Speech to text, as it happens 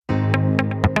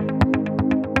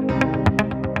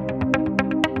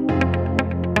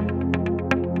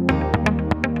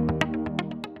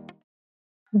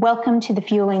Welcome to the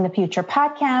Fueling the Future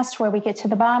podcast, where we get to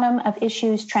the bottom of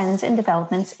issues, trends, and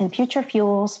developments in future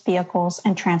fuels, vehicles,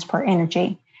 and transport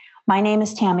energy. My name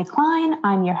is Tammy Klein.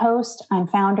 I'm your host. I'm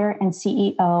founder and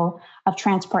CEO of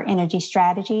Transport Energy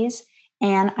Strategies,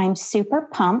 and I'm super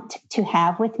pumped to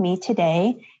have with me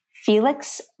today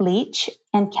Felix Leach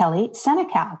and Kelly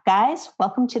Senecal. Guys,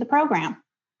 welcome to the program.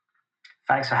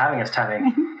 Thanks for having us,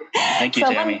 Tammy. Thank you,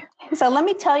 Tammy. So let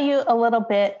me tell you a little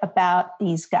bit about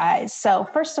these guys. So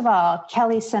first of all,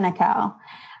 Kelly Senecal.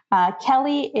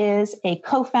 Kelly is a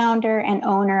co-founder and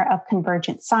owner of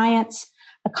Convergent Science,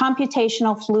 a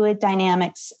computational fluid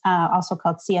dynamics, also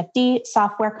called CFD,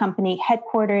 software company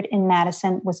headquartered in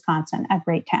Madison, Wisconsin, a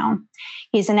great town.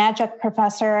 He's an adjunct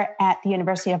professor at the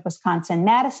University of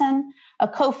Wisconsin-Madison, a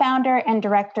co-founder and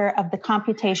director of the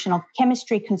Computational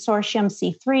Chemistry Consortium,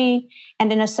 C3,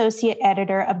 and an associate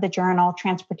editor of the journal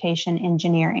Transportation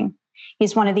Engineering.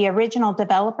 He's one of the original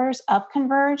developers of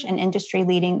Converge, an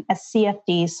industry-leading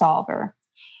CFD solver.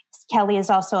 Kelly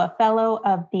is also a fellow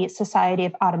of the Society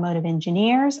of Automotive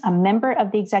Engineers, a member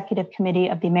of the executive committee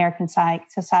of the American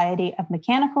Society of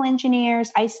Mechanical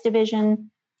Engineers, ICE Division,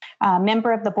 a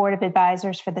member of the board of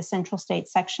advisors for the Central State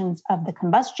sections of the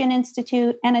Combustion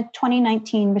Institute, and a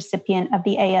 2019 recipient of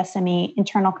the ASME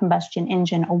Internal Combustion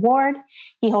Engine Award.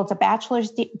 He holds a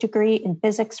bachelor's degree in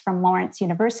physics from Lawrence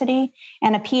University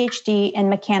and a PhD in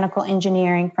mechanical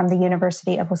engineering from the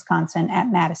University of Wisconsin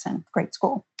at Madison. Great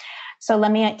school. So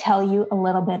let me tell you a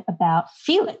little bit about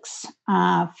Felix.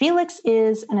 Felix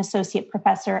is an associate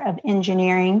professor of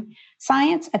engineering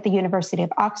science at the University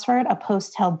of Oxford, a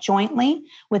post held jointly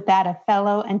with that of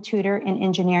fellow and tutor in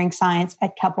engineering science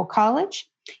at Keble College.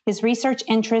 His research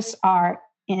interests are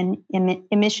in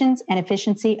emissions and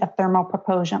efficiency of thermal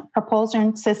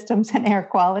propulsion systems and air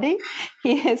quality.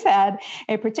 He has had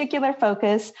a particular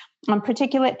focus on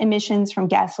particulate emissions from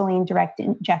gasoline direct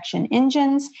injection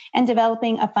engines and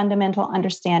developing a fundamental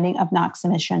understanding of NOx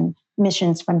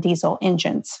emissions from diesel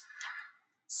engines.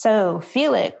 So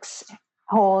Felix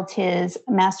holds his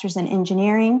master's in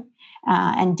engineering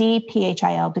and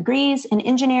DPhil degrees in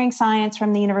engineering science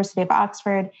from the University of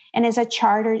Oxford, and is a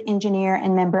chartered engineer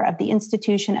and member of the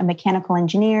Institution of Mechanical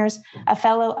Engineers, a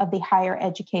fellow of the Higher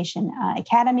Education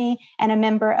Academy, and a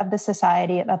member of the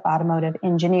Society of Automotive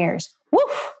Engineers.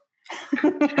 Woof!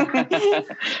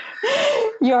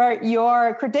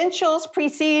 Your credentials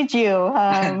precede you.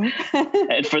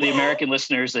 And for the American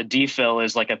listeners, a DPhil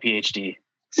is like a PhD.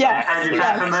 So, and in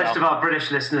fact, for most of our British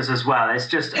listeners as well, it's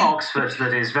just Oxford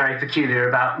that is very peculiar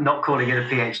about not calling it a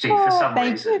PhD for some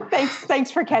reason.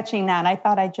 Thanks for catching that. I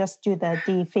thought I'd just do the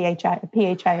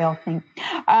PhIL thing.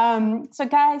 So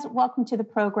guys, welcome to the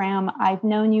program. I've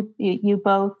known you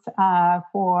both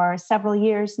for several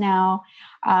years now,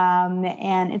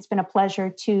 and it's been a pleasure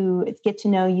to get to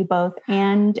know you both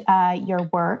and your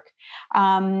work.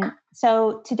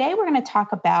 So today we're going to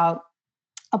talk about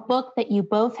a book that you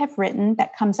both have written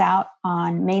that comes out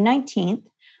on May 19th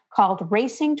called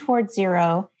Racing Towards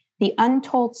Zero, The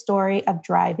Untold Story of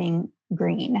Driving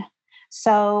Green.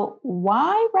 So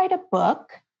why write a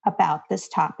book about this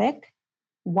topic?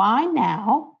 Why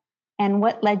now? And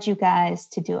what led you guys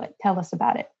to do it? Tell us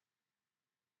about it.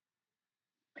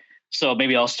 So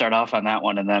maybe I'll start off on that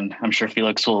one, and then I'm sure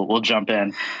Felix will jump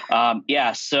in.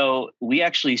 So we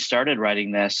actually started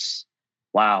writing this,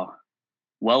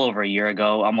 well over a year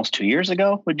ago, almost 2 years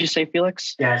ago, would you say,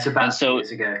 Felix? Yeah, it's about 2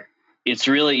 years ago. It's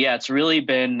really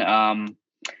been,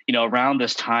 around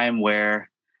this time where,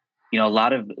 a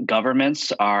lot of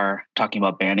governments are talking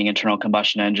about banning internal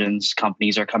combustion engines.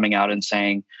 Companies are coming out and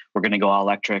saying, we're going to go all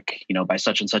electric, by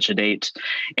such and such a date.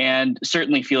 And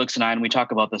certainly Felix and I, and we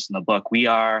talk about this in the book, we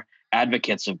are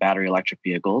advocates of battery electric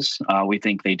vehicles. We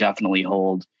think they definitely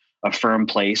hold a firm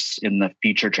place in the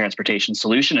future transportation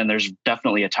solution, and there's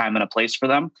definitely a time and a place for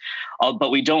them.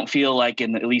 But we don't feel like,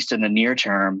 at least in the near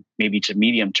term, maybe to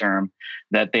medium term,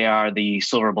 that they are the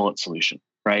silver bullet solution,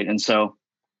 right? And so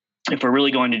if we're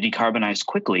really going to decarbonize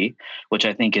quickly, which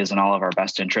I think is in all of our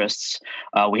best interests,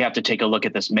 we have to take a look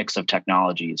at this mix of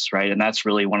technologies, right? And that's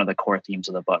really one of the core themes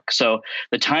of the book. So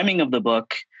the timing of the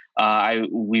book,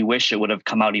 we wish it would have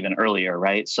come out even earlier,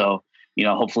 right? So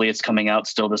hopefully it's coming out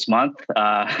still this month.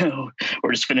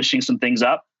 We're just finishing some things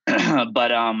up,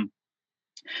 but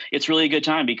it's really a good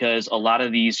time because a lot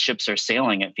of these ships are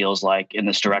sailing, it feels like, in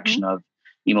this direction of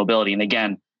e-mobility. And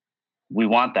again, we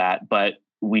want that, but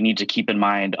we need to keep in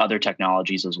mind other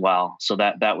technologies as well. So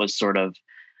that was sort of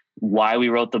why we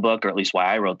wrote the book, or at least why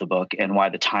I wrote the book, and why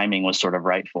the timing was sort of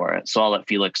right for it. So I'll let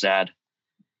Felix add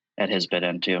had his bit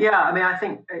in too. Yeah, I mean, I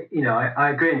think, I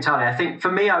agree entirely. I think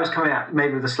for me, I was coming at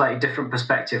maybe with a slightly different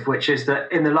perspective, which is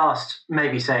that in the last,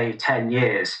 maybe say 10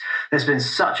 years, there's been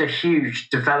such a huge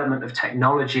development of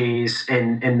technologies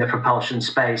in the propulsion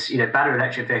space. Battery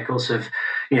electric vehicles have,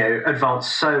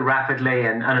 advanced so rapidly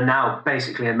and are now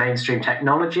basically a mainstream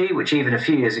technology, which even a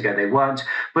few years ago they weren't.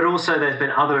 But also there's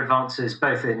been other advances,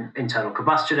 both in internal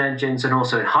combustion engines and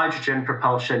also in hydrogen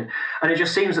propulsion. And it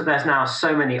just seems that there's now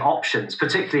so many options,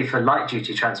 particularly for light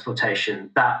duty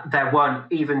transportation, that there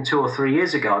weren't even 2 or 3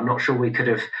 years ago. I'm not sure we could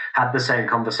have had the same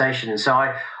conversation. And so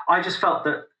I just felt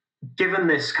that given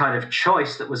this kind of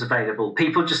choice that was available,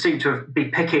 people just seem to be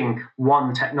picking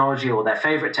one technology or their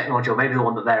favorite technology, or maybe the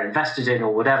one that they're invested in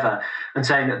or whatever, and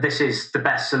saying that this is the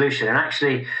best solution. And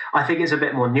actually, I think it's a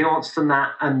bit more nuanced than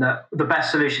that, and that the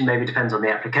best solution maybe depends on the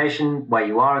application, where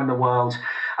you are in the world.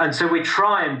 And so we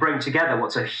try and bring together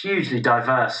what's a hugely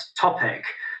diverse topic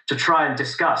to try and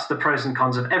discuss the pros and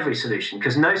cons of every solution,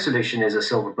 because no solution is a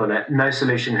silver bullet. No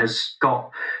solution has got,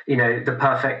 the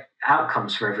perfect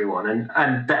outcomes for everyone.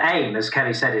 And the aim, as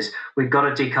Kelly said, is we've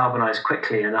got to decarbonize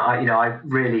quickly. And I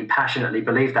really passionately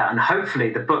believe that. And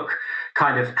hopefully the book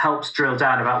kind of helps drill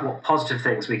down about what positive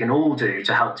things we can all do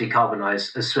to help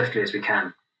decarbonize as swiftly as we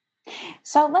can.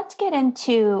 So let's get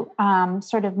into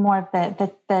sort of more of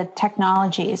the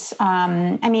technologies.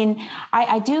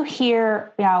 I do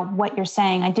hear what you're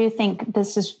saying. I do think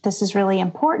this is really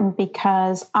important,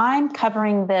 because I'm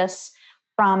covering this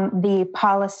from the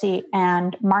policy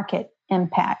and market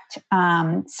impact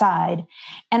side,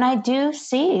 and I do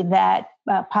see that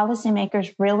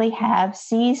policymakers really have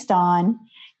seized on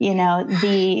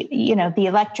the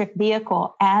electric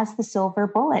vehicle as the silver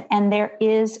bullet, and there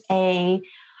is a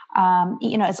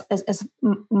as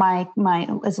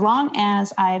long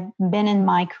as I've been in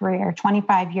my career,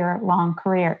 25-year long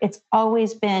career, it's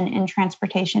always been in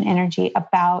transportation energy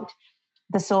about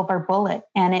the silver bullet.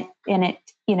 And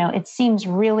it seems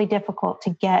really difficult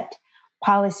to get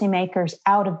policymakers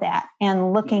out of that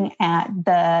and looking at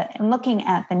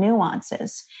the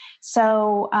nuances.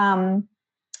 So,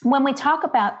 when we talk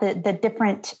about the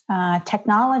different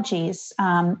technologies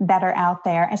that are out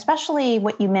there, especially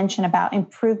what you mentioned about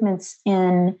improvements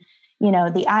in,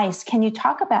 the ICE, can you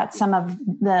talk about some of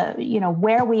the,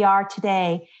 where we are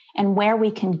today and where we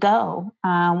can go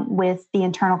with the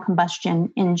internal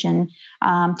combustion engine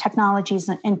technologies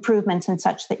and improvements and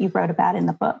such that you wrote about in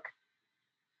the book?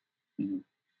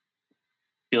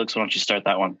 Felix, why don't you start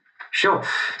that one? Sure.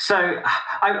 So,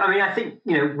 I think,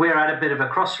 we're at a bit of a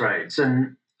crossroads,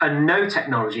 and no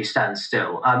technology stands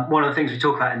still. One of the things we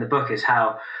talk about in the book is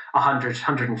how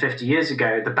 150 years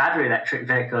ago, the battery electric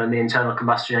vehicle and the internal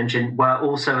combustion engine were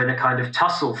also in a kind of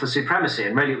tussle for supremacy.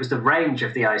 And really, it was the range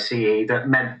of the ICE that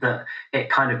meant that it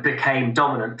kind of became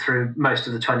dominant through most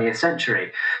of the 20th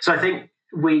century. So I think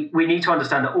we need to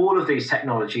understand that all of these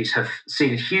technologies have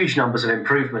seen huge numbers of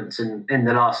improvements in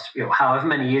the last, however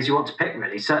many years you want to pick,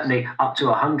 really, certainly up to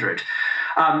 100.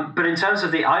 But in terms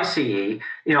of the ICE,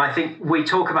 I think we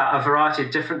talk about a variety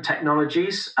of different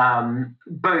technologies, some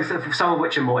of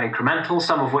which are more incremental,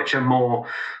 some of which are more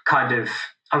kind of,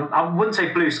 I wouldn't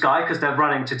say blue sky because they're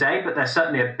running today, but they're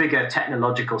certainly a bigger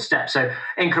technological step. So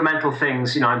incremental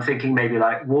things, I'm thinking maybe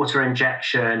like water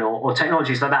injection or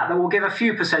technologies like that will give a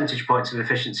few percentage points of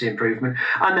efficiency improvement.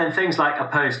 And then things like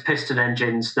opposed piston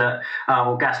engines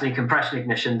or gasoline compression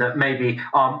ignition that maybe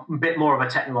are a bit more of a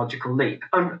technological leap.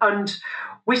 And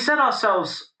we set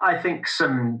ourselves, I think,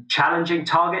 some challenging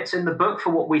targets in the book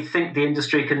for what we think the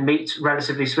industry can meet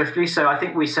relatively swiftly. So I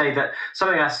think we say that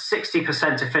something like a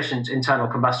 60% efficient internal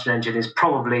combustion engine is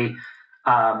probably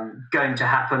going to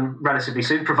happen relatively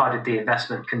soon, provided the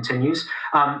investment continues.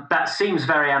 That seems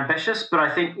very ambitious, but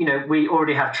I think we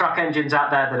already have truck engines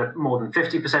out there that are more than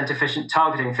 50% efficient,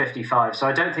 targeting 55%. So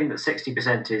I don't think that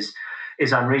 60% is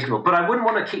unreasonable. But I wouldn't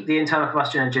want to keep the internal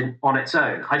combustion engine on its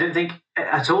own. I don't think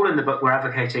at all in the book we're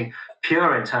advocating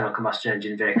pure internal combustion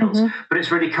engine vehicles, but it's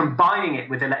really combining it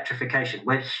with electrification.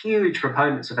 We're huge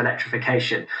proponents of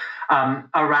electrification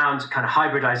around kind of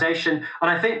hybridization.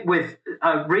 And I think with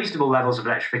reasonable levels of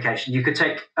electrification, you could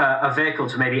take a vehicle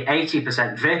to maybe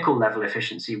 80% vehicle level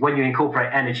efficiency when you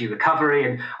incorporate energy recovery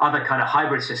and other kind of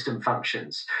hybrid system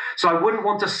functions. So I wouldn't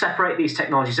want to separate these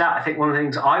technologies out. I think one of the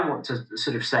things I want to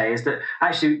sort of say is that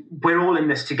actually we're all in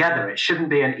this together. It shouldn't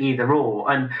be an either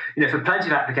or. And for plenty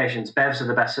of applications, BEVs are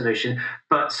the best solution,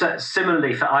 but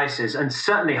similarly for ICEs, and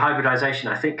certainly hybridization,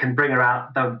 I think, can bring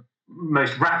about the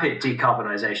most rapid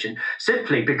decarbonisation,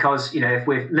 simply because, if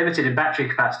we're limited in battery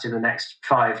capacity in the next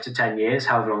 5 to 10 years,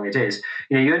 however long it is,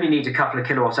 you only need a couple of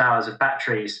kilowatt hours of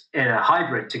batteries in a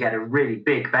hybrid to get a really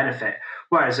big benefit.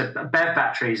 Whereas BEV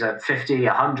batteries are 50,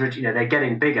 100, they're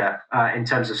getting bigger in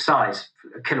terms of size,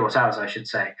 kilowatt hours, I should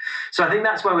say. So I think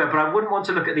that's where we are, but I wouldn't want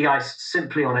to look at the ICE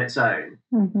simply on its own.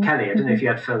 Mm-hmm. Kelly, I don't know if you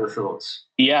had further thoughts.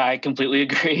 Yeah, I completely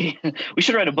agree. We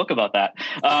should write a book about that.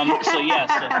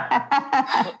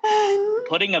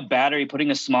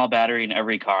 Putting a small battery in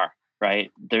every car, right?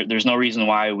 There's no reason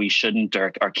why we shouldn't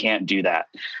or can't do that.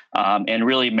 And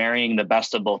really marrying the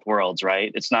best of both worlds,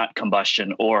 right? It's not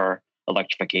combustion or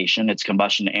electrification, it's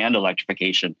combustion and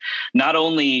electrification, not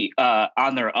only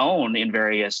on their own in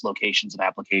various locations and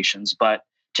applications, but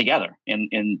together in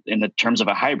the terms of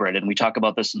a hybrid. And we talk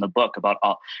about this in the book about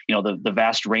all, the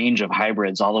vast range of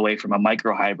hybrids, all the way from a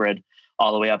micro hybrid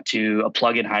all the way up to a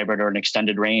plug-in hybrid or an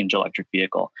extended range electric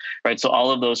vehicle, right? So all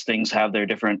of those things have their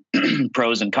different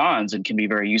pros and cons and can be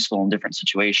very useful in different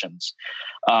situations.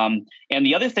 And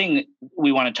the other thing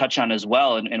we want to touch on as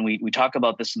well, and we talk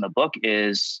about this in the book,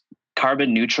 is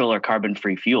carbon neutral or carbon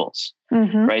free fuels,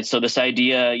 right? So this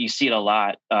idea, you see it a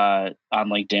lot on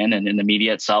LinkedIn and in the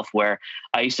media itself, where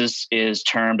ICE is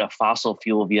termed a fossil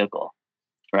fuel vehicle,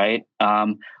 right?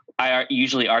 I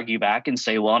usually argue back and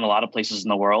say, well, in a lot of places in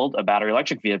the world, a battery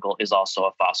electric vehicle is also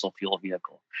a fossil fuel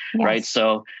vehicle, yes. Right?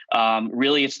 So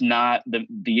really, it's not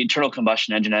the internal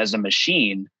combustion engine as a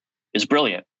machine is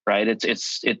brilliant, right?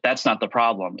 That's not the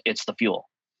problem. It's the fuel.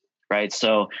 Right.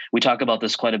 So we talk about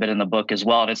this quite a bit in the book as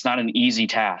well. And it's not an easy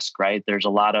task, right? It's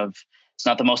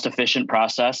not the most efficient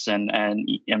process. And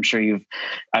I'm sure you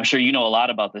know a lot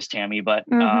about this, Tammy, but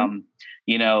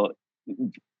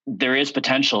there is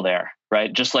potential there,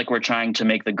 right? Just like we're trying to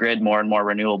make the grid more and more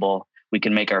renewable, we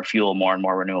can make our fuel more and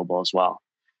more renewable as well.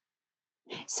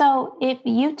 So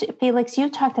Felix, you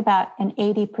talked about an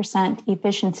 80%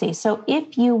 efficiency. So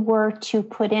if you were to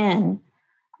put in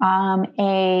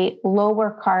a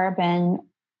lower carbon,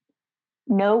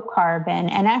 no carbon,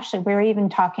 and actually we're even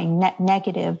talking net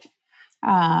negative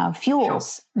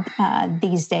fuels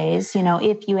these days,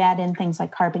 if you add in things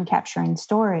like carbon capture and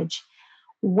storage,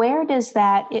 where does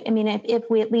that, if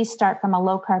we at least start from a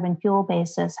low carbon fuel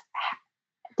basis,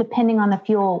 depending on the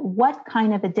fuel, what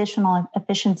kind of additional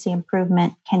efficiency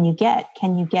improvement can you get?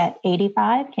 Can you get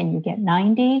 85? Can you get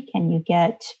 90? Can you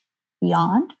get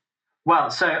beyond? Well,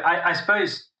 so I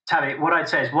suppose, Tammy, what I'd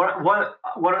say is one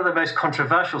of the most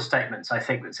controversial statements I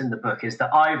think that's in the book is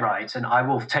that I write, and I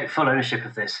will take full ownership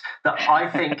of this, that I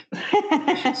think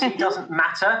efficiency doesn't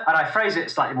matter. And I phrase it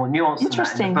slightly more nuanced than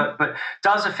that in the book, but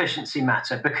does efficiency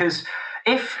matter? Because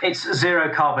if it's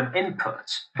zero carbon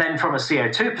input, then from a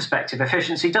CO2 perspective,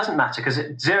 efficiency doesn't matter because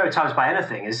 0 times by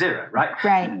anything is 0, right?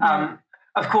 Right.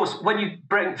 Of course, when you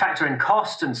factor in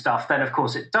cost and stuff, then of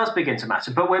course it does begin to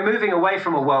matter. But we're moving away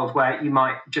from a world where you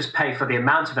might just pay for the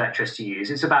amount of electricity you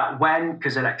use. It's about when,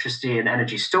 because electricity and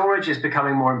energy storage is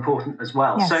becoming more important as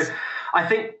well. Yes. So I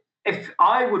think if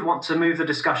I would want to move the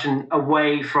discussion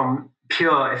away from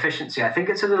pure efficiency, I think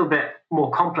it's a little bit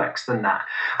more complex than that.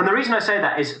 And the reason I say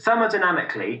that is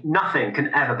thermodynamically, nothing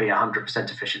can ever be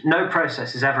 100% efficient. No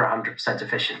process is ever 100%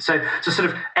 efficient. So to sort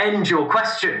of end your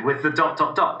question with the ...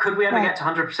 could we ever get to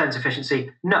 100%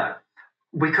 efficiency? No,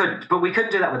 we couldn't. But we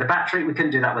couldn't do that with a battery. We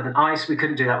couldn't do that with an ICE. We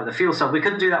couldn't do that with a fuel cell. We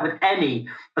couldn't do that with any,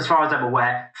 as far as I'm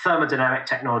aware, thermodynamic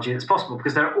technology that's possible,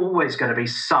 because there are always going to be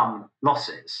some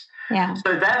losses. Yeah.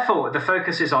 So therefore, the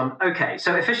focus is on, okay,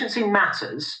 so efficiency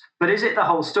matters, but is it the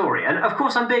whole story? And of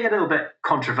course, I'm being a little bit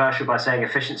controversial by saying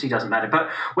efficiency doesn't matter, but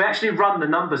we actually run the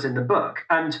numbers in the book.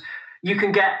 And you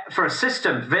can get, for a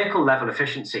system, vehicle level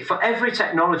efficiency. For every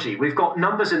technology, we've got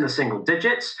numbers in the single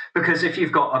digits, because if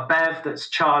you've got a BEV that's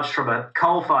charged from a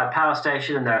coal-fired power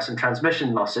station and there are some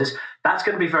transmission losses, that's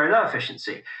going to be very low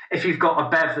efficiency. If you've got a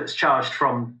BEV that's charged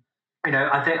from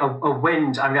I think a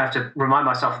wind, I'm going to have to remind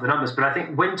myself of the numbers, but I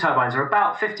think wind turbines are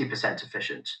about 50%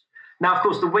 efficient. Now, of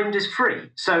course, the wind is free,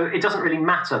 so it doesn't really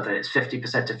matter that it's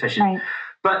 50% efficient. Right.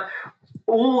 But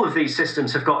all of these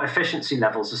systems have got efficiency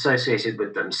levels associated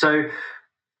with them. So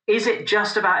is it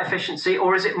just about efficiency,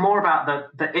 or is it more about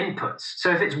the inputs? So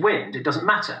if it's wind, it doesn't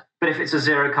matter. But if it's a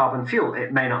zero carbon fuel,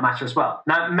 it may not matter as well.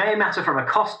 Now, it may matter from a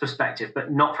cost perspective,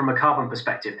 but not from a carbon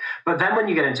perspective. But then when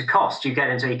you get into cost, you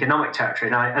get into economic territory.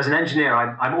 Now, as an engineer,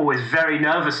 I'm always very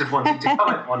nervous of wanting to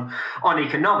comment on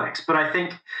economics. But I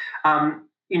think,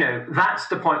 that's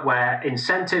the point where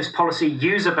incentives, policy,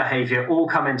 user behavior all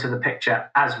come into the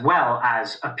picture, as well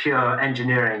as a pure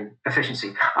engineering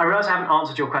efficiency. I realize I haven't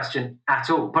answered your question at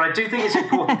all, but I do think it's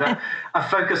important that a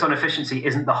focus on efficiency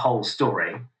isn't the whole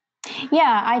story.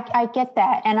 Yeah, I get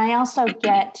that. And I also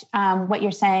get what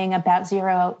you're saying about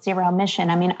zero emission.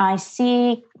 I mean, I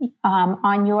see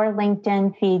on your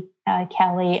LinkedIn feed,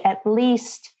 Kelly, at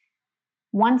least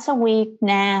once a week.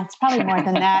 Nah, it's probably more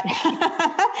than that.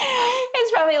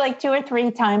 it's probably like 2 or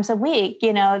 3 times a week,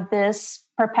 this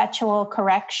perpetual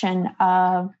correction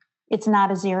of it's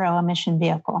not a zero emission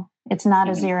vehicle. It's not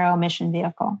a zero emission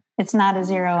vehicle. It's not a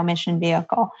zero emission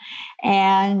vehicle.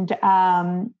 And,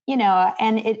 and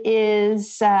it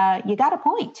is, you got a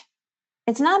point.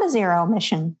 It's not a zero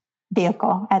emission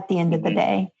vehicle at the end of the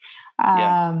day.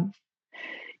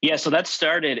 Yeah, so that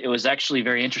started, it was actually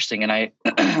very interesting. And I,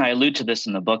 I allude to this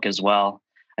in the book as well.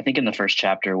 I think in the first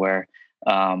chapter where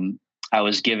I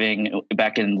was giving,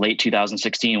 back in late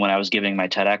 2016, when I was giving my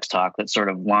TEDx talk that sort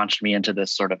of launched me into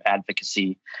this sort of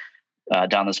advocacy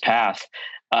down this path.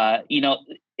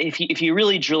 If you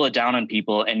really drill it down on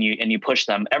people and you push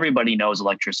them, everybody knows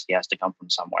electricity has to come from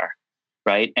somewhere.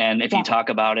 Right. And if you talk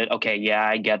about it, okay, yeah,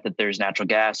 I get that there's natural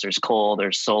gas, there's coal,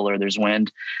 there's solar, there's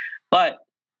wind, but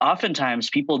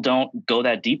oftentimes people don't go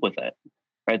that deep with it,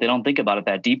 right? They don't think about it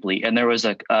that deeply. And there was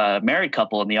a married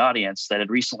couple in the audience that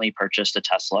had recently purchased a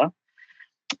Tesla.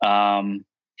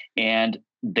 And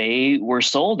they were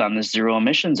sold on this zero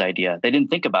emissions idea. They didn't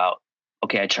think about,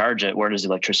 okay, I charge it, where does the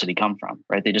electricity come from,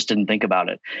 right? They just didn't think about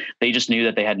it. They just knew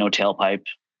that they had no tailpipe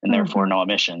and therefore no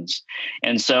emissions.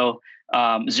 And so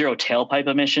zero tailpipe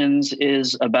emissions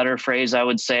is a better phrase, I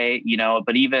would say,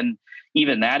 but even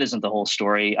that isn't the whole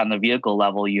story. On the vehicle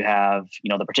level, you have,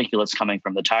 the particulates coming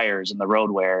from the tires and the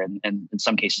road wear, and in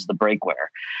some cases the brake wear.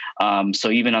 So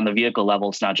even on the vehicle level,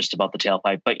 it's not just about the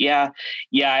tailpipe. But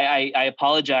I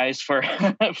apologize for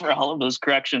for all of those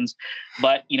corrections.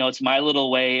 But it's my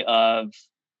little way of,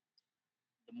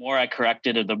 the more I correct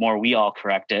it, or the more we all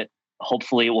correct it,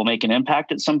 hopefully it will make an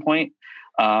impact at some point.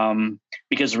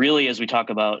 Because really, as we talk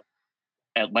about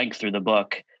at length through the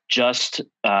book, just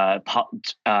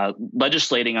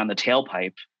legislating on the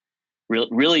tailpipe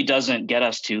really doesn't get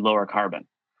us to lower carbon.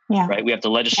 Yeah. Right. We have to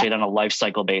legislate on a life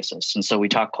cycle basis. And so we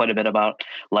talk quite a bit about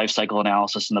life cycle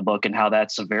analysis in the book and how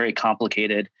that's a very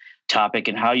complicated topic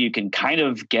and how you can kind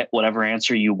of get whatever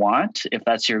answer you want if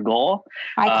that's your goal.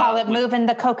 I call it moving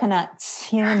the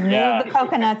coconuts. Move the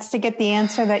coconuts to get the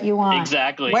answer that you want.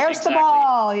 Exactly. Where's the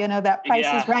ball? That Price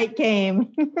is Right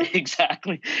game.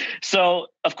 Exactly. So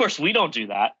of course we don't do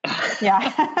that.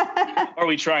 Yeah. Or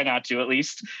we try not to, at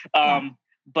least.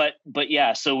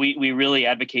 So we really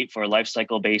advocate for life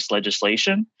cycle based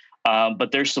legislation.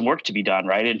 But there's some work to be done,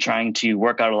 right? In trying to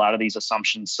work out a lot of these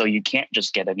assumptions so you can't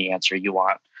just get any answer you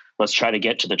want. Let's try to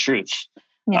get to the truth.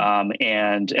 Yeah.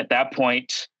 And at that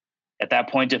point, if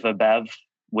a BEV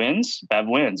wins.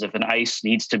 If an ICE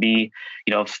needs to be,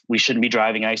 if we shouldn't be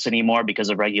driving ICE anymore because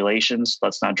of regulations,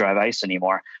 let's not drive ICE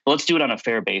anymore. But let's do it on a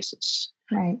fair basis.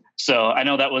 Right. So I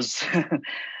know that was,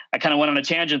 I kind of went on a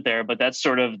tangent there, but that's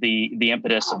sort of the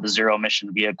impetus of the zero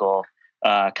emission vehicle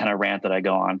kind of rant that I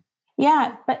go on.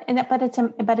 Yeah, but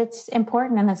it's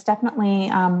important, and it's definitely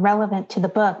relevant to the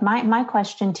book. My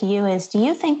question to you is: do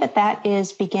you think that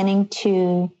is beginning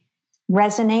to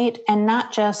resonate, and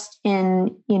not just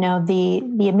in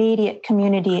the immediate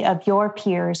community of your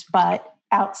peers, but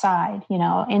outside,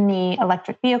 in the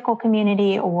electric vehicle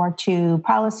community, or to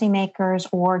policymakers,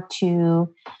 or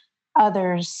to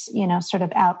others, sort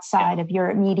of outside of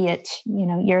your immediate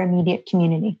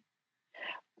community?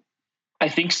 I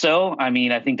think so. I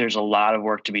mean, I think there's a lot of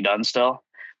work to be done still,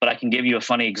 but I can give you a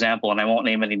funny example, and I won't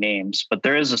name any names, but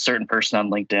there is a certain person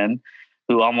on LinkedIn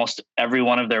who almost every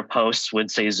one of their posts would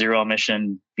say zero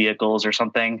emission vehicles or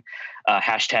something,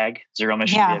 hashtag zero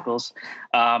emission vehicles.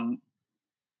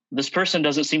 This person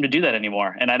doesn't seem to do that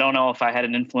anymore. And I don't know if I had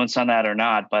an influence on that or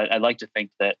not, but I'd like to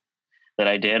think that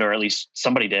I did, or at least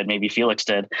somebody did, maybe Felix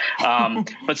did.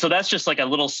 But so that's just like a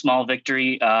little small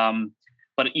victory.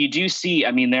 But you do see,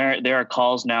 I mean, there are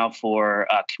calls now for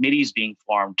committees being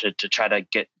formed to try to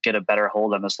get a better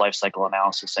hold on this life cycle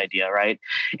analysis idea, right?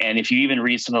 And if you even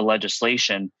read some of the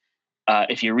legislation,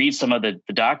 if you read some of the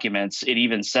documents, it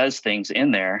even says things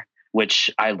in there, which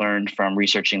I learned from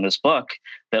researching this book,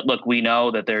 that, look, we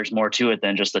know that there's more to it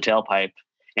than just the tailpipe.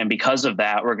 And because of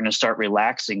that, we're going to start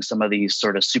relaxing some of these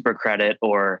sort of super credit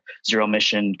or zero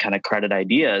emission kind of credit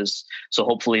ideas. So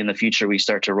hopefully in the future, we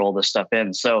start to roll this stuff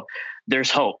in. So there's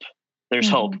hope. There's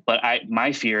hope. But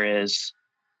my fear is,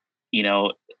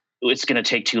 it's going to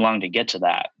take too long to get to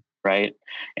that. Right.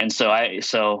 And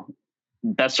so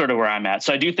that's sort of where I'm at.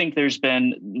 So I do think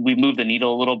we've moved the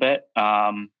needle a little bit,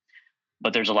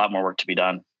 but there's a lot more work to be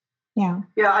done. Yeah.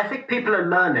 Yeah, I think people are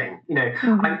learning.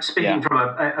 I'm speaking from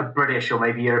a British or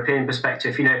maybe European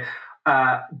perspective.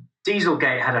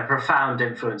 Dieselgate had a profound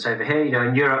influence over here.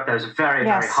 In Europe, there was a very,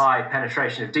 very high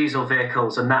penetration of diesel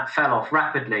vehicles, and that fell off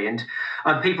rapidly. And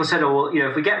people said, oh, well,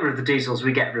 if we get rid of the diesels,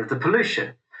 we get rid of the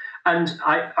pollution. And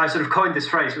I sort of coined this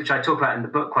phrase, which I talk about in the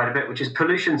book quite a bit, which is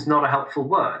pollution's not a helpful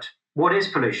word. what is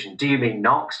pollution? Do you mean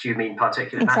NOx? Do you mean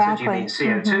particulate matter? Do you mean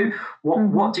CO2?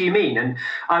 Mm-hmm. What do you mean? And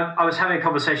I was having a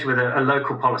conversation with a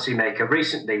local policymaker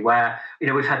recently where,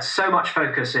 we've had so much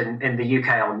focus in the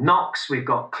UK on NOx. We've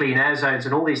got clean air zones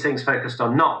and all these things focused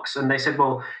on NOx. And they said,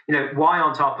 well, why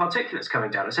aren't our particulates coming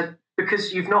down? I said,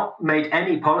 because you've not made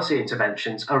any policy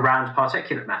interventions around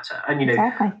particulate matter. And,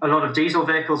 a lot of diesel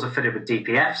vehicles are fitted with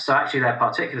DPF, so actually their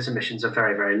particulate emissions are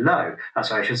very, very low.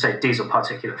 Sorry, I should say diesel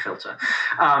particulate filter.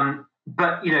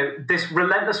 But, this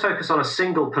relentless focus on a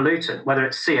single pollutant, whether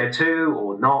it's CO2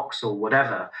 or NOx or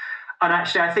whatever. And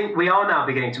actually, I think we are now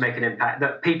beginning to make an impact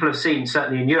that people have seen,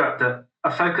 certainly in Europe, that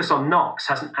a focus on NOx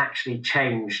hasn't actually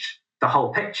changed the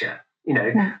whole picture.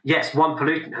 Yes, one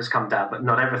pollutant has come down, but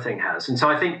not everything has. And so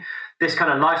I think this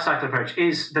kind of life cycle approach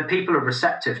is that people are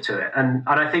receptive to it. And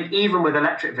I think even with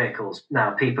electric vehicles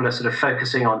now, people are sort of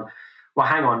focusing on, well,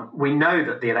 hang on, we know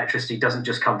that the electricity doesn't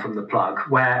just come from the plug.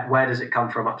 Where does it come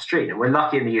from upstream? And we're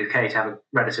lucky in the UK to have a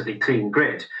relatively clean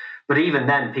grid. But even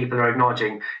then, people are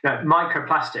acknowledging,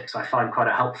 microplastics I find quite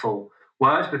a helpful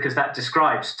word because that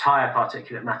describes tire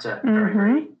particulate matter very,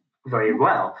 very, very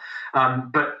well.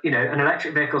 But, an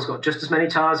electric vehicle's got just as many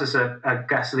tires as a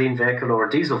gasoline vehicle or a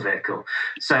diesel vehicle.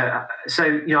 So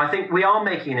I think we are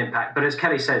making an impact. But as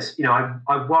Kelly says,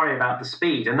 I worry about the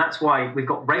speed. And that's why we've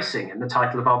got racing in the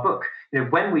title of our book.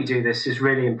 When we do this is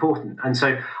really important. And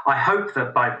so I hope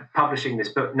that by publishing this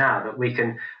book now that we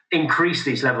can increase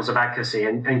these levels of accuracy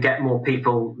and get more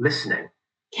people listening.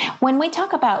 When we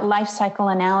talk about life cycle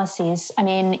analyses, I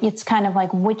mean, it's kind of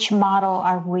like which model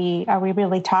are we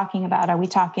really talking about? Are we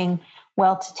talking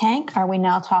well to tank? Are we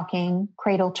now talking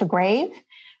cradle to grave?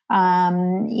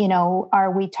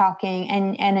 Are we talking,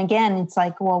 and again, it's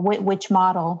like, well, which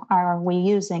model are we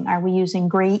using? Are we using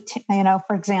GREET,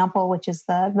 for example, which is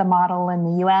the model in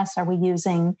the US? Are we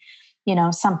using,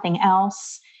 something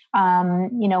else?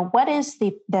 What is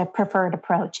the preferred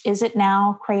approach? Is it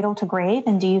now cradle to grave?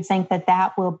 And do you think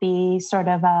that will be sort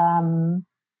of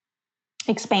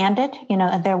expanded?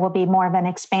 There will be more of an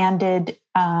expanded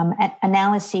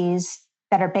analyses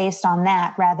that are based on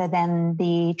that rather than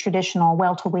the traditional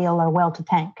well-to-wheel or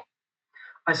well-to-tank?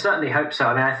 I certainly hope so.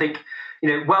 I mean, I think,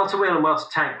 well-to-wheel and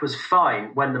well-to-tank was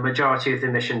fine when the majority of the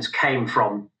emissions came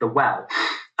from the well.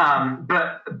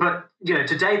 But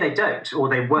today they don't, or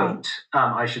they won't,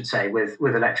 I should say, with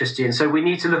electricity. And so we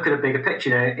need to look at a bigger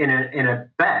picture. In a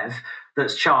BEV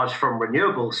that's charged from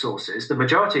renewable sources, the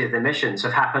majority of the emissions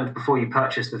have happened before you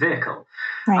purchase the vehicle.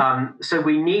 Right. So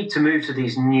we need to move to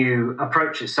these new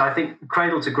approaches. So I think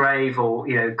cradle to grave or,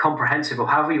 comprehensive or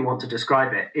however you want to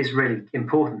describe it is really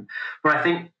important. But I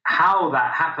think how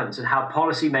that happens and how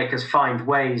policymakers find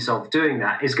ways of doing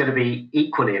that is going to be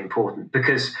equally important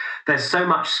because there's so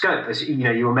much scope, as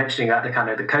you were mentioning about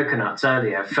the coconuts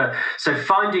earlier. So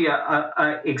finding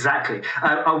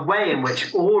a way in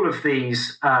which all of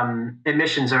these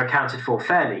emissions are accounted for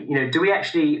fairly. Do we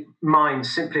actually mind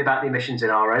simply about the emissions in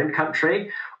our own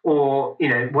country? Or,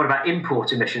 what about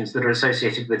import emissions that are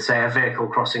associated with, say, a vehicle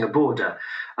crossing a border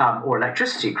or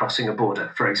electricity crossing a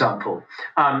border, for example?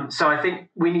 So I think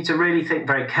we need to really think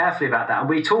very carefully about that. And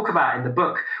we talk about in the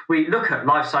book, we look at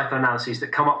life cycle analyses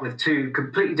that come up with two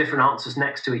completely different answers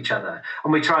next to each other.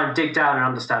 And we try and dig down and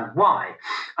understand why.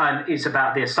 And it's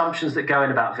about the assumptions that go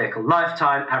in about vehicle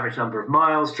lifetime, average number of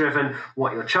miles driven,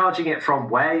 what you're charging it from,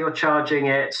 where you're charging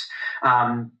it.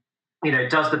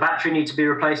 Does the battery need to be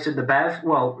replaced in the BEV?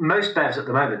 Well, most BEVs at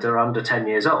the moment are under 10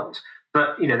 years old.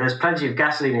 But, there's plenty of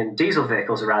gasoline and diesel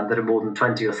vehicles around that are more than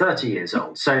 20 or 30 years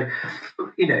old. So,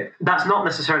 that's not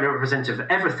necessarily representative of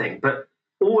everything, but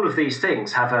all of these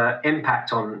things have an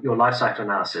impact on your life cycle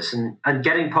analysis and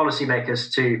getting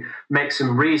policymakers to make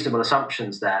some reasonable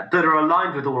assumptions there that are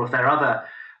aligned with all of their other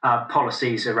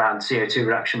policies around CO2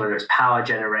 reduction, whether it's power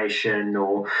generation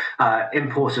or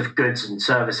import of goods and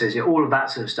services, all of that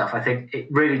sort of stuff. I think it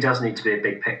really does need to be a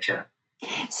big picture.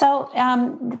 So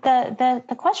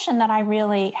the question that I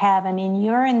really have, I mean,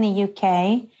 you're in the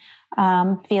UK,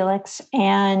 Felix,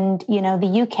 and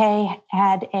the UK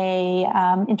had a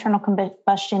internal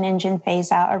combustion engine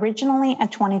phase out originally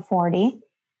at 2040.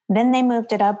 Then they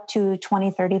moved it up to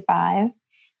 2035.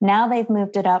 Now they've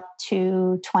moved it up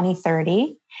to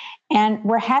 2030. And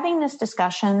we're having this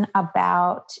discussion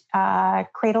about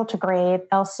cradle to grave,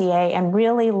 LCA, and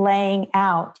really laying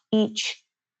out each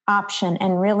option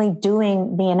and really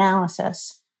doing the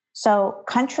analysis. So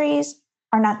countries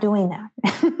are not doing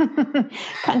that.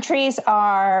 Countries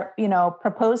are,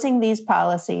 proposing these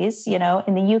policies. In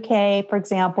the UK, for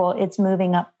example, it's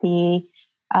moving up the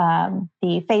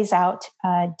phase out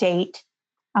date.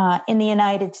 In the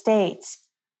United States,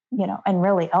 and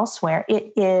really elsewhere,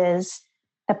 it is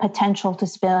the potential to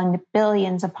spend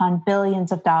billions upon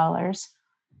billions of dollars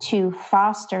to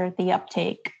foster the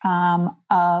uptake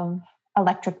of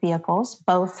electric vehicles,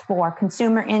 both for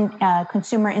consumer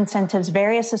incentives,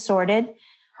 various assorted,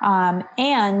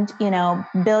 and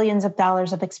billions of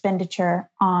dollars of expenditure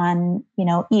on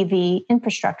EV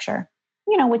infrastructure,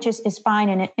 which is fine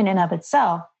in and of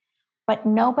itself. But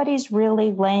nobody's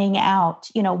really laying out.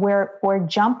 We're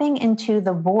jumping into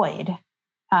the void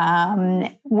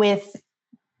with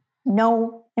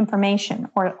no information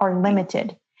or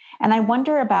limited. And I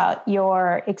wonder about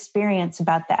your experience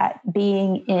about that,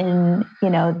 being in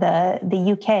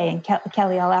the UK. And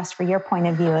Kelly, I'll ask for your point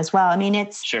of view as well. I mean,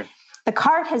 Sure. The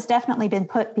cart has definitely been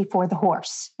put before the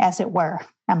horse, as it were.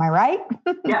 Am I right?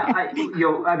 Yeah, I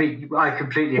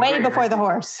completely agree. Way before the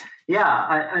horse.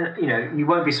 Yeah, you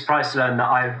won't be surprised to learn that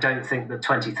I don't think that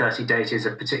 2030 date is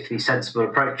a particularly sensible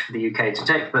approach for the UK to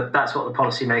take, but that's what the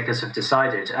policymakers have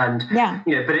decided. And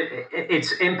but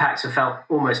its impacts are felt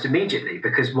almost immediately,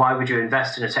 because why would you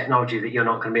invest in a technology that you're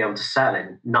not going to be able to sell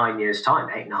in 9 years' time,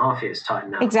 8.5 years' time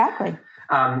now? Exactly.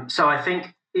 So I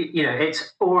think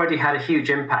it's already had a huge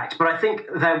impact, but I think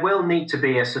there will need to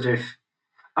be a sort of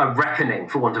a reckoning,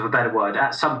 for want of a better word,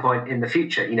 at some point in the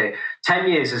future. 10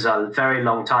 years is a very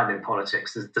long time in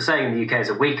politics. The saying in the UK is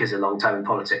a week is a long time in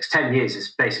politics. 10 years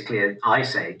is basically an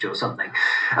ice age or something.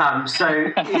 No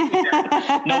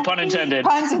pun intended.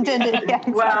 Puns intended. Yeah,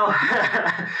 exactly. Well,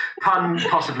 pun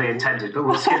possibly intended, but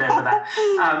we'll skip over that.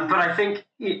 But I think,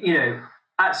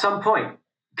 at some point,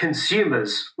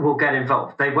 consumers will get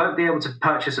involved. They won't be able to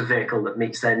purchase a vehicle that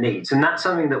meets their needs. And that's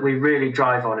something that we really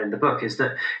drive on in the book, is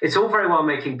that it's all very well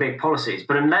making big policies,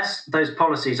 but unless those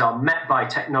policies are met by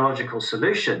technological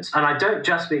solutions, and I don't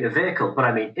just mean a vehicle, but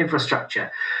I mean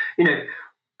infrastructure,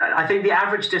 I think the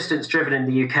average distance driven in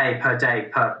the UK per day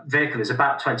per vehicle is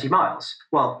about 20 miles.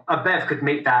 Well, a BEV could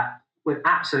meet that with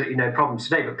absolutely no problems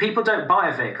today. But people don't buy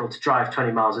a vehicle to drive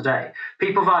 20 miles a day.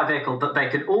 People buy a vehicle that they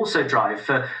can also drive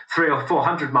for 300 or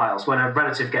 400 miles when a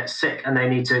relative gets sick and they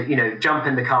need to, jump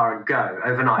in the car and go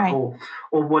overnight, right,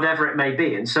 or whatever it may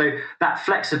be. And so that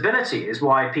flexibility is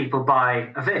why people buy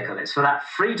a vehicle. It's for that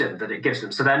freedom that it gives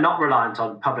them. So they're not reliant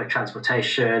on public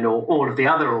transportation or all of the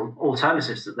other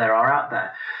alternatives that there are out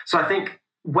there. So I think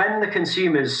when the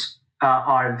consumers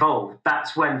are involved,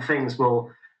 that's when things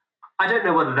will, I don't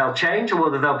know whether they'll change or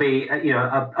whether there'll be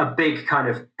a big kind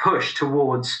of push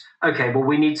towards, okay, well,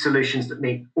 we need solutions that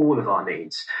meet all of our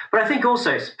needs. But I think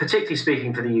also, particularly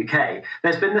speaking for the UK,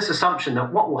 there's been this assumption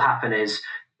that what will happen is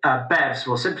BEVs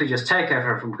will simply just take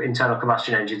over from internal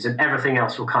combustion engines and everything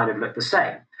else will kind of look the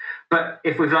same. But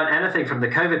if we've learned anything from the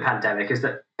COVID pandemic, is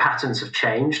that patterns have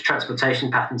changed,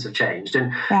 transportation patterns have changed.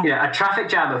 And a traffic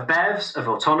jam of BEVs, of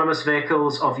autonomous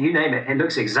vehicles, of you name it, it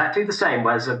looks exactly the same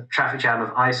as a traffic jam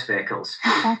of ICE vehicles.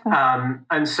 Okay.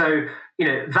 And so,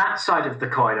 that side of the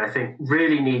coin, I think,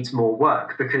 really needs more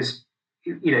work, because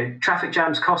traffic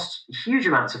jams cost huge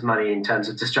amounts of money in terms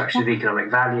of destruction of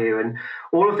economic value, and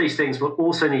all of these things will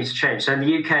also need to change. So in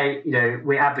the UK,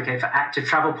 we advocate for active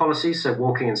travel policies, so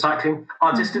walking and cycling.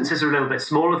 Our distances are a little bit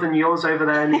smaller than yours over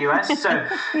there in the US. So,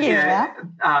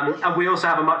 and we also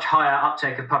have a much higher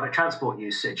uptake of public transport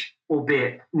usage,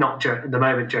 albeit not at the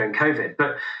moment during COVID.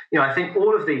 But, I think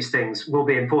all of these things will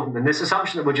be important. And this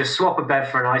assumption that we'll just swap a BEV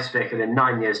for an ICE vehicle in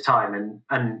 9 years' time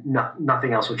and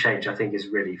nothing else will change, I think is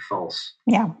really false.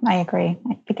 Yeah, I agree.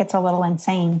 I think it's a little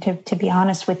insane, to be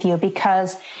honest with you,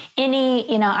 because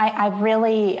I've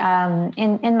really,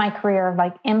 in my career,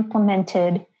 like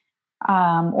implemented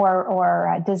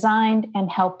or designed and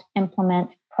helped implement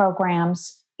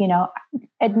programs,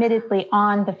 admittedly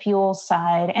on the fuel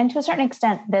side and to a certain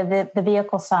extent the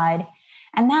vehicle side.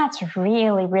 And that's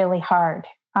really, really hard.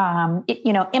 Designing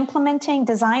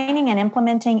and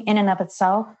implementing in and of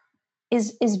itself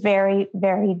is very,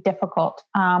 very difficult.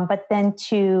 But then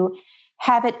to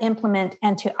have it implement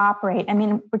and to operate, I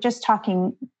mean, we're just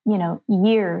talking,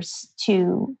 years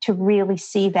to really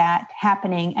see that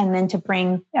happening, and then to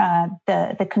bring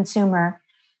the consumer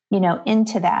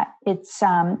into that. It's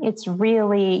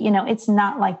really, it's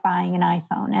not like buying an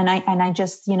iPhone. And I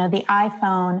just, the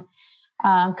iPhone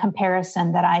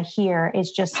comparison that I hear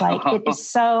is just like, it is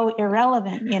so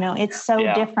irrelevant. It's so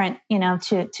different,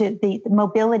 to the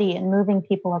mobility and moving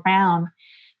people around.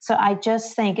 So I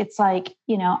just think it's like,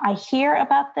 I hear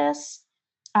about this,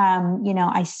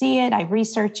 I see it, I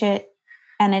research it.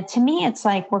 And to me, it's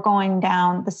like we're going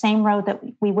down the same road that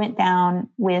we went down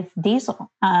with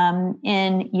diesel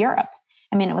in Europe.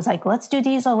 I mean, it was like, let's do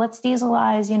diesel, let's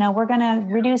dieselize, we're going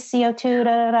to reduce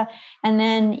CO2, And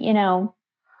then,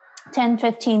 10,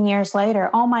 15 years later,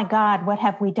 oh my God, what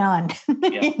have we done?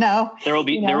 Yeah. There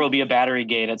will be a battery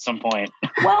gate at some point.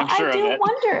 Well, sure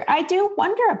I do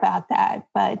wonder about that.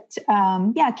 But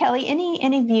Kelly,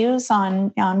 any views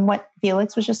on what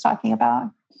Felix was just talking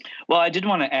about? Well, I did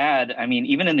want to add, I mean,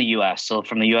 even in the US, so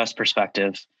from the US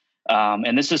perspective,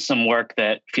 and this is some work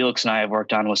that Felix and I have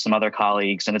worked on with some other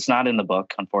colleagues, and it's not in the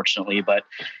book, unfortunately, but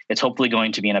it's hopefully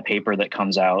going to be in a paper that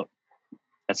comes out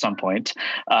at some point.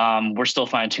 We're still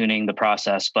fine-tuning the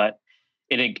process, but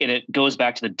it goes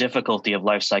back to the difficulty of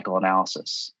life cycle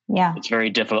analysis. Yeah. It's very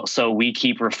difficult. So we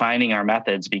keep refining our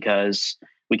methods because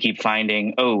we keep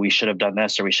finding, oh, we should have done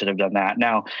this or we should have done that.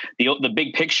 Now, the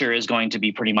big picture is going to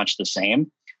be pretty much the same.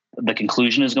 The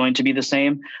conclusion is going to be the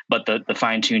same, but the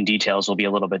fine-tuned details will be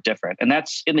a little bit different. And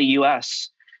that's in the US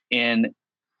in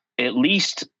at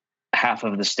least half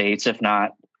of the states, if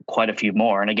not quite a few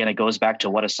more. And again, it goes back to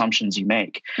what assumptions you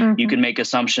make. Mm-hmm. You can make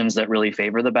assumptions that really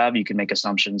favor the BEV. You can make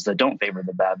assumptions that don't favor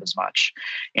the BEV as much.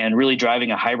 And really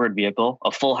driving a hybrid vehicle,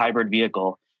 a full hybrid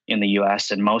vehicle in the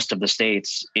US and most of the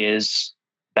states is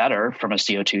better from a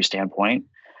CO2 standpoint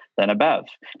than a BEV.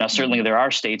 Now, certainly there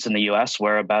are states in the US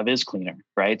where a BEV is cleaner,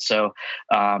 right? So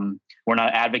we're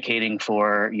not advocating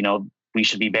for, we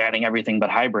should be banning everything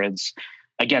but hybrids.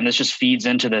 Again, this just feeds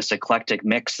into this eclectic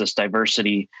mix, this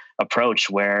diversity approach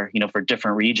where, for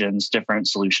different regions, different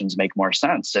solutions make more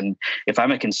sense. And if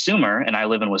I'm a consumer and I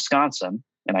live in Wisconsin,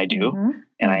 and I do, mm-hmm.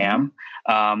 and I am,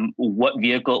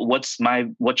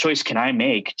 what choice can I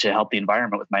make to help the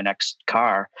environment with my next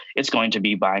car? It's going to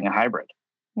be buying a hybrid,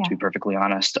 to be perfectly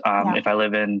honest. If I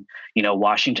live in,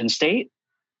 Washington State,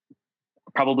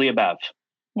 probably a BEV,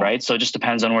 right? So it just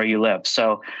depends on where you live.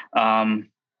 So,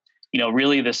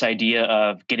 really this idea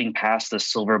of getting past the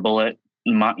silver bullet,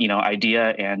 idea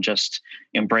and just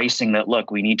embracing that,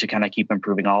 look, we need to kind of keep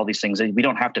improving all these things. We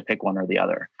don't have to pick one or the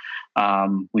other.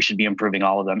 We should be improving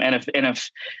all of them. And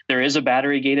if there is a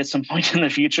battery gate at some point in the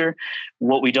future,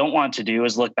 what we don't want to do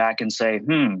is look back and say,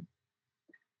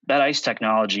 that ICE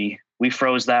technology, we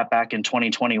froze that back in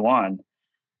 2021.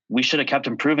 We should have kept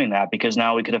improving that because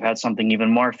now we could have had something even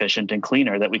more efficient and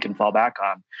cleaner that we can fall back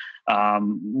on.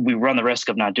 We run the risk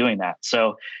of not doing that.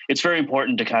 So it's very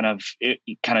important to kind of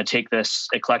take this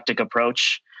eclectic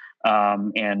approach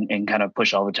and kind of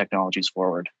push all the technologies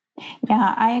forward.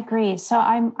 Yeah, I agree. So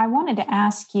I wanted to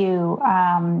ask you,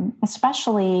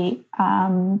 especially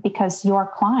because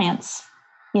your clients,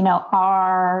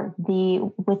 are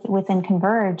within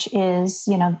Converge is,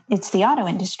 it's the auto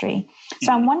industry.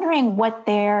 So I'm wondering what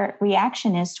their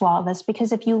reaction is to all this,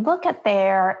 because if you look at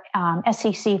their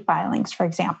SEC filings, for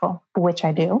example, which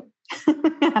I do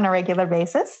on a regular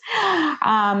basis,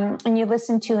 and you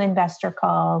listen to investor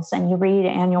calls and you read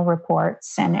annual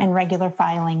reports and regular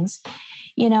filings,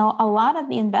 a lot of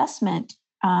the investment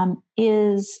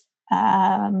is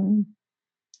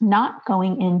not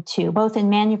going into, both in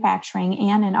manufacturing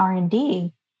and in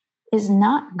R&D, is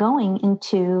not going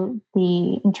into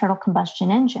the internal combustion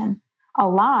engine. A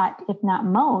lot, if not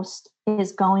most,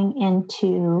 is going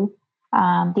into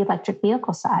the electric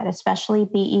vehicle side, especially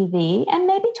BEV, and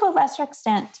maybe to a lesser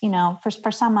extent,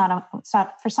 for some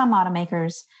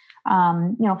automakers,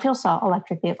 fuel cell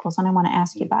electric vehicles. And I want to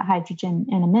ask you about hydrogen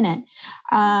in a minute.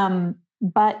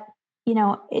 But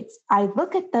I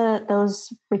look at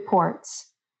those reports.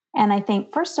 And I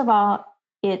think, first of all,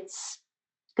 it's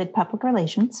good public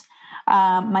relations.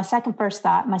 My second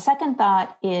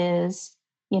thought is,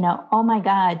 oh my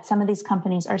God, some of these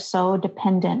companies are so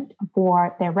dependent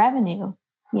for their revenue,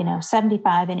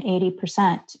 75 and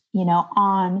 80%,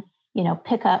 on,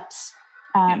 pickups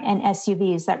and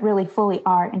SUVs that really fully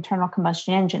are internal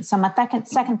combustion engines. So my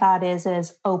second thought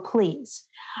is, oh, please.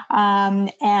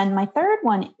 And my third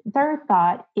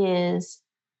thought is,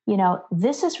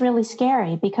 this is really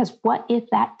scary, because what if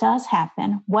that does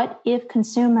happen? What if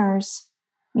consumers,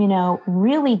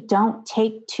 really don't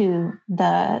take to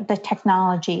the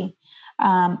technology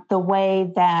the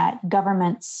way that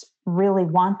governments really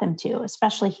want them to,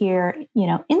 especially here,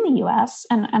 in the US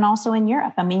and also in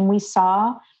Europe. I mean, we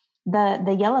saw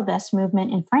the Yellow Vest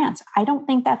movement in France. I don't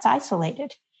think that's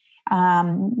isolated.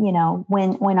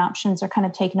 When options are kind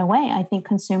of taken away, I think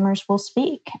consumers will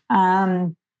speak.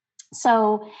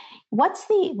 So what's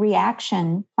the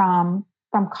reaction from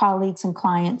colleagues and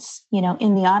clients,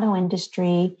 in the auto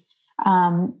industry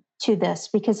to this?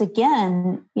 Because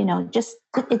again,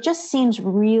 it just seems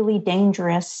really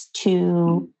dangerous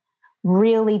to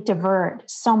really divert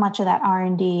so much of that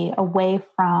R&D away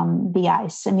from the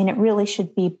ICE. I mean, it really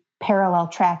should be parallel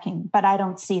tracking, but I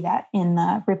don't see that in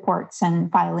the reports and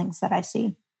filings that I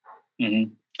see.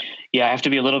 Mm-hmm. Yeah, I have to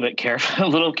be a little bit careful, a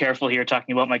little careful here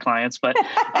talking about my clients, but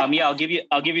yeah,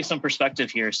 I'll give you some perspective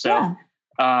here. So,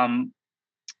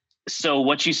 so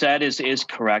what you said is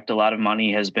correct. A lot of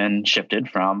money has been shifted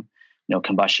from,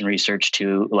 combustion research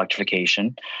to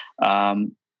electrification.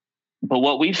 But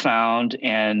what we found,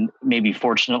 and maybe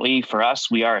fortunately for us,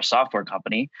 we are a software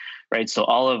company, right? So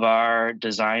all of our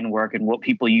design work and what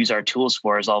people use our tools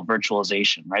for is all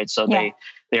virtualization, right? So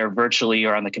they are virtually,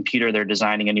 or on the computer, they're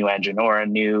designing a new engine or a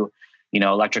new,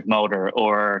 electric motor,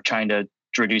 or trying to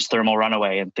reduce thermal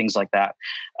runaway and things like that.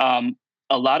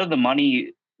 A lot of the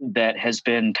money that has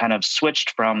been kind of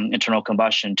switched from internal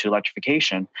combustion to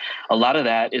electrification, a lot of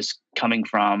that is coming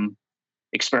from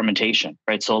experimentation,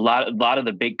 right? So a lot of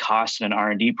the big costs in an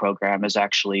R&D program is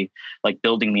actually like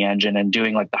building the engine and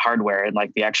doing like the hardware and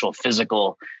like the actual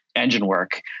physical engine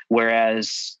work.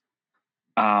 Whereas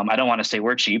I don't want to say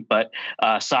we're cheap, but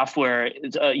software,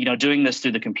 doing this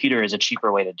through the computer is a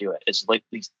cheaper way to do it. It's like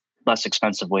less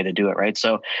expensive way to do it, right?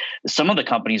 So some of the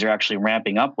companies are actually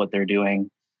ramping up what they're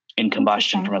doing in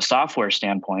combustion from a software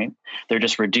standpoint. They're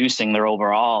just reducing their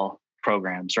overall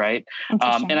programs, right?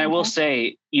 And I will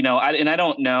say, I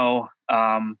don't know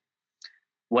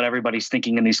what everybody's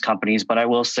thinking in these companies, but I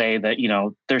will say that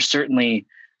they're certainly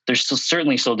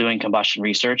still doing combustion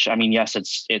research. I mean, yes,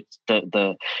 it's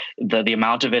the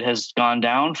amount of it has gone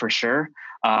down for sure,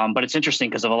 but it's interesting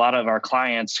because of a lot of our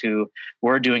clients who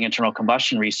were doing internal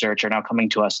combustion research are now coming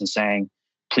to us and saying,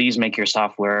 please make your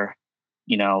software,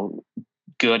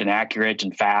 good and accurate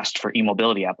and fast for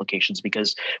e-mobility applications,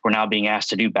 because we're now being asked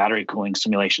to do battery cooling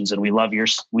simulations, and we love your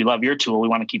tool. We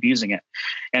want to keep using it.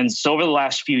 And so over the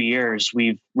last few years,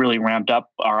 we've really ramped up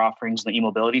our offerings in the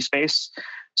e-mobility space.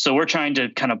 So we're trying to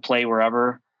kind of play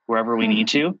wherever we need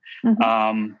to.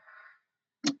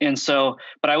 And so,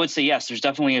 but I would say, yes, there's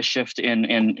definitely a shift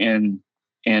in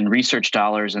research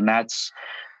dollars. And that's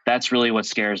really what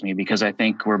scares me, because I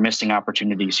think we're missing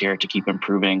opportunities here to keep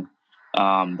improving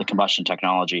the combustion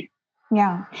technology.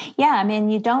 Yeah. I mean,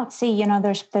 you don't see,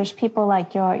 there's people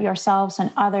like yourselves and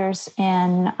others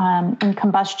in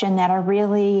combustion that are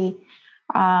really,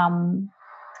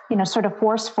 sort of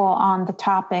forceful on the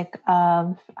topic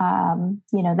of,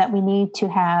 that we need to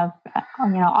have,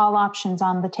 all options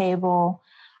on the table,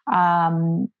 so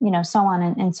on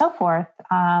and so forth.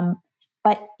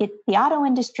 But the auto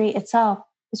industry itself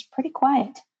is pretty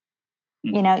quiet.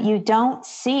 You don't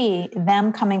see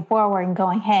them coming forward and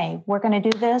going, hey, we're going to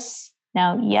do this.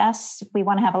 Now, yes, we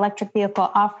want to have electric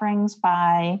vehicle offerings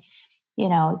by,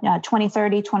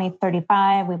 2030,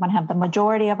 2035. We want to have the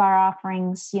majority of our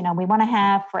offerings. We want to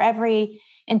have, for every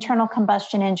internal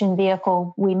combustion engine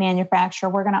vehicle we manufacture,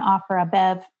 we're going to offer a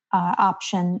BEV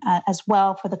option as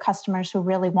well for the customers who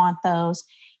really want those.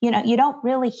 You don't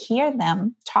really hear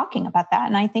them talking about that.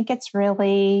 And I think it's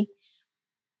really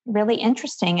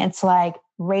interesting. It's like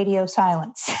radio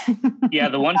silence. Yeah,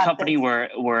 the one company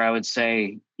where I would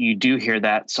say you do hear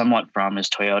that somewhat from is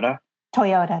Toyota.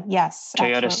 Toyota, yes.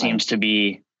 Toyota absolutely. seems to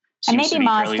be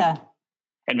Mazda.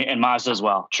 And Mazda as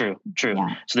well. True.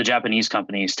 Yeah. So the Japanese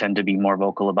companies tend to be more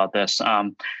vocal about this.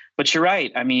 But you're right.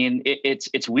 I mean,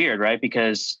 it's weird, right?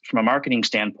 Because from a marketing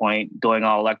standpoint, going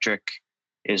all electric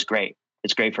is great.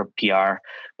 It's great for PR.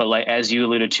 But like as you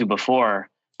alluded to before,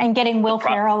 and getting Will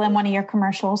Ferrell in one of your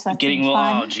commercials. That's fun.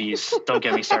 Oh, geez. Don't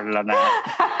get me started on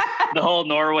that. The whole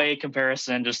Norway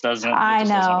comparison just doesn't work. I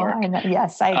know.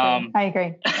 Yes, I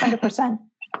agree. 100%.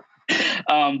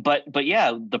 But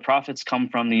yeah, the profits come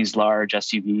from these large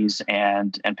SUVs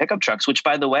and pickup trucks, which,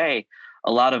 by the way,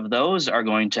 a lot of those are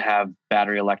going to have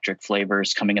battery electric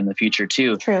flavors coming in the future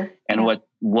too. True. And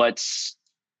what's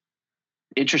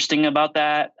interesting about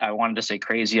that, I wanted to say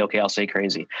crazy. Okay, I'll say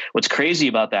crazy. What's crazy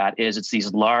about that is it's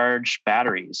these large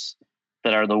batteries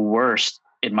that are the worst,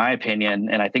 in my opinion,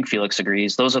 and I think Felix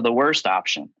agrees, those are the worst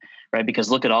option, right?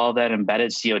 Because look at all of that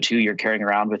embedded CO2 you're carrying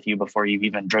around with you before you've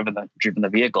even driven the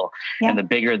vehicle. Yeah. And the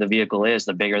bigger the vehicle is,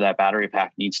 the bigger that battery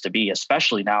pack needs to be,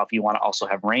 especially now if you want to also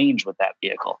have range with that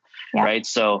vehicle, right?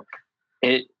 So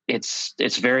it's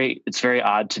very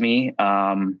odd to me.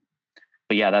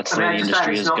 But yeah, that's where the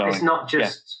industry is going. It's not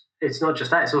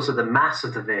just that. It's also the mass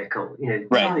of the vehicle.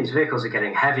 Some of these vehicles are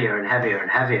getting heavier and heavier and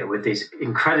heavier with these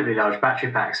incredibly large battery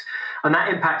packs, and that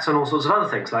impacts on all sorts of other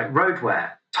things like road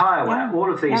wear, tire wear. All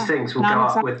of these things will go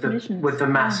up with the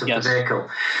mass of the vehicle.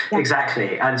 Yeah.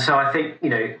 Exactly. And so I think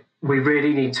we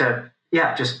really need to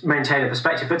just maintain a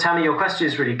perspective. But Tammy, your question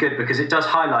is really good because it does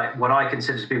highlight what I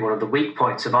consider to be one of the weak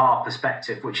points of our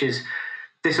perspective, which is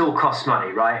this all costs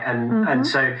money, right? And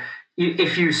so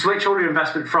if you switch all your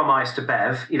investment from ICE to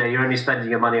BEV, you're only spending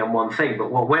your money on one thing.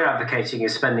 But what we're advocating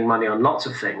is spending money on lots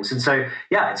of things. And so,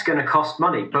 yeah, it's going to cost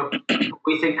money. But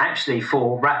we think actually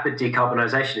for rapid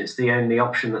decarbonisation, it's the only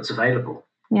option that's available.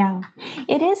 Yeah,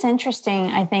 it is interesting,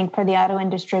 I think, for the auto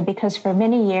industry, because for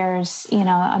many years, the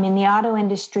auto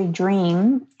industry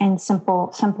dream in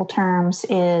simple terms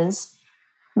is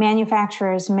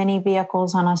manufacture as many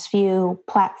vehicles on as few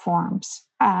platforms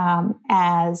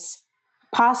as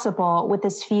possible with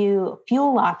as few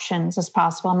fuel options as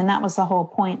possible. I mean, that was the whole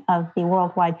point of the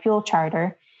Worldwide Fuel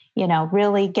Charter,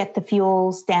 really get the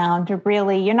fuels down to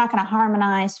you're not going to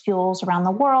harmonize fuels around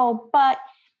the world, but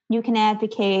you can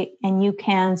advocate and you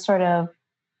can sort of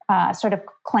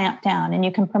clamp down and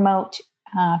you can promote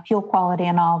fuel quality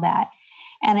and all that.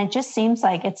 And it just seems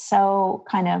like it's so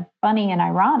kind of funny and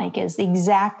ironic is the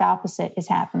exact opposite is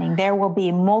happening. There will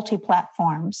be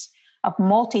multi-platforms of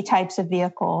multi-types of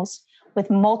vehicles with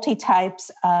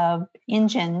multi-types of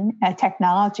engine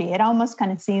technology. It almost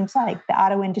kind of seems like the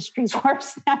auto industry's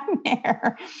worst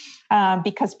nightmare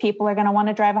because people are going to want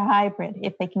to drive a hybrid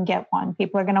if they can get one.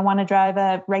 People are going to want to drive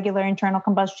a regular internal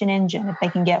combustion engine if they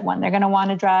can get one. They're going to want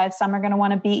to drive, some are going to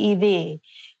want a BEV,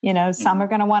 some are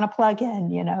going to want to plug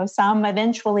in, some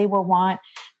eventually will want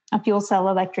a fuel cell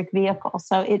electric vehicle.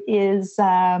 So it is,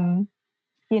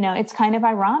 it's kind of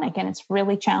ironic and it's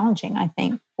really challenging, I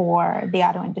think, for the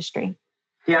auto industry.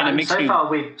 Yeah, and so far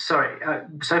we've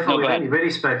only really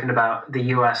spoken about the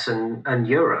US and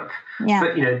Europe,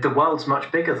 but the world's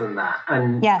much bigger than that,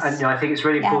 and I think it's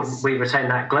really important we retain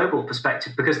that global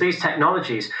perspective because these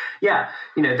technologies,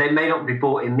 they may not be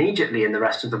bought immediately in the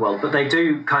rest of the world, but they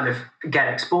do kind of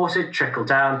get exported, trickle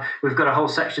down. We've got a whole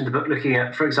section of the book looking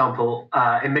at, for example,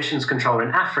 emissions control in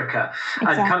Africa,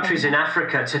 and countries in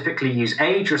Africa typically use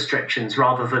age restrictions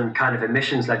rather than kind of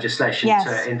emissions legislation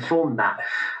to inform that.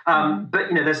 But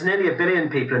there's nearly 1 billion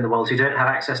people in the world who don't have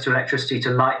access to electricity to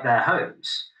light their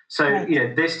homes. So,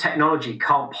 this technology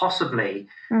can't possibly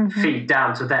feed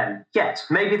down to them yet.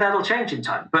 Maybe that'll change in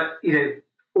time. But,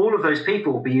 all of those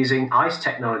people will be using ICE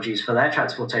technologies for their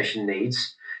transportation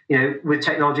needs, with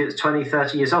technology that's 20,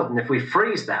 30 years old. And if we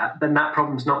freeze that, then that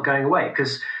problem's not going away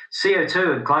because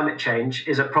CO2 and climate change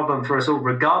is a problem for us all,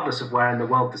 regardless of where in the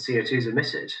world the CO2 is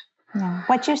emitted. Yeah.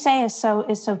 What you say is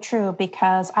so true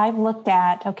because I've looked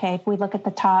at, if we look at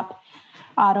the top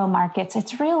auto markets,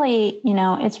 it's really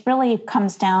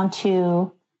comes down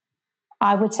to,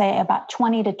 I would say about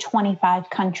 20 to 25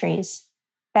 countries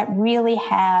that really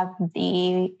have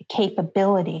the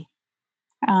capability,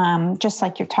 just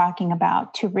like you're talking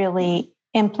about, to really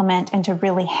implement and to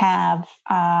really have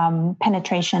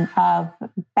penetration of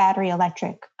battery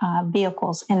electric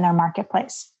vehicles in their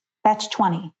marketplace. That's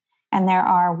 20. And there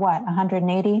are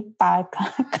 185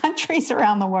 countries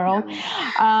around the world.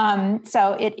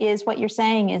 So it is what you're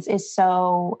saying is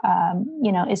so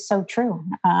true.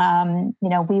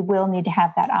 We will need to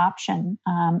have that option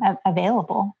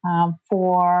available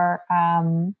for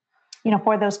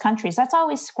those countries. That's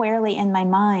always squarely in my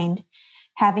mind,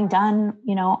 having done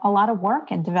a lot of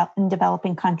work in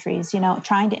developing countries.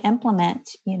 Trying to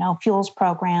implement fuels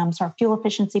programs or fuel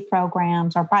efficiency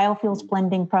programs or biofuels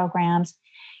blending programs.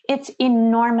 It's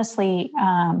enormously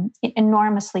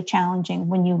challenging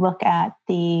when you look at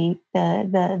the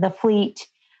fleet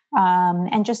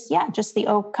and just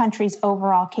the country's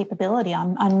overall capability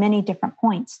on many different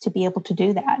points to be able to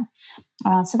do that.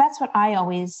 So that's what I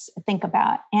always think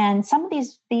about. And some of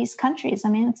these countries, I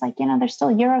mean, it's like there's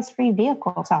still Euro 3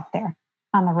 vehicles out there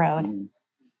on the road,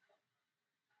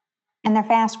 and they're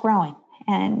fast growing.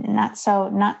 And not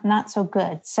so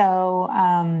good. So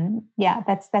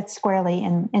that's squarely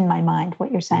in my mind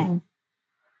what you're saying.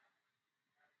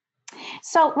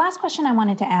 So last question I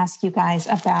wanted to ask you guys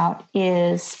about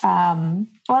is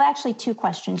actually two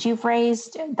questions. You've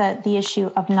raised the issue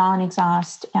of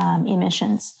non-exhaust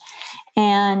emissions.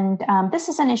 And this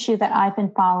is an issue that I've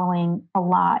been following a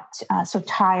lot. So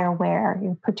tire wear,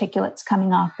 particulates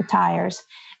coming off the tires.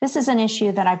 This is an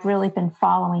issue that I've really been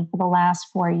following for the last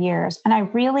 4 years. And I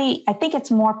think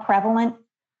it's a more prevalent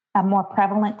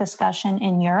discussion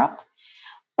in Europe.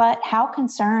 But how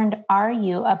concerned are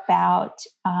you about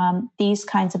these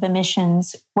kinds of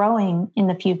emissions growing in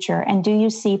the future? And do you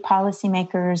see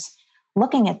policymakers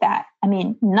looking at that? I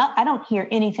mean, I don't hear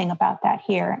anything about that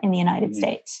here in the United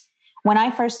States. When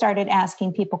I first started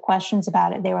asking people questions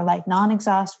about it, they were like,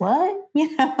 non-exhaust, what?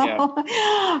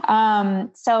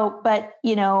 But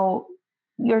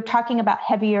you're talking about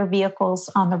heavier vehicles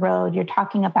on the road. You're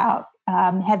talking about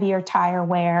heavier tire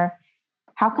wear.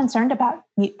 How concerned about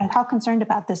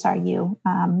this are you?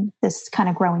 This kind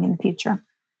of growing in the future?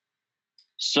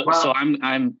 So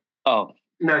I'm. Oh,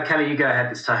 No, Kelly, you go ahead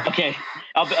this time. Okay,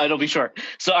 it'll be short.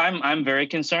 So I'm very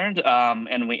concerned,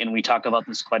 and we talk about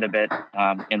this quite a bit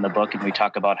in the book, and we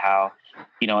talk about how,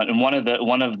 and one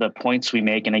of the points we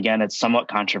make, and again, it's somewhat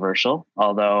controversial,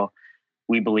 although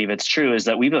we believe it's true, is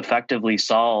that we've effectively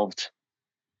solved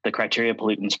the criteria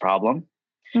pollutants problem.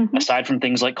 Mm-hmm. Aside from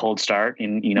things like cold start,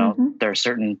 and there are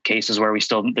certain cases where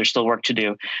there's still work to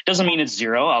do. Doesn't mean it's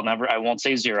zero. I won't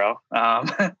say zero.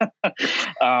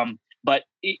 But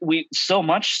we so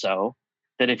much so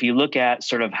that if you look at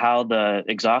sort of how the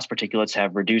exhaust particulates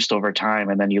have reduced over time,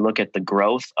 and then you look at the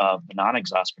growth of the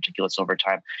non-exhaust particulates over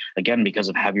time, again, because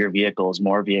of heavier vehicles,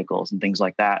 more vehicles, and things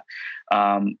like that.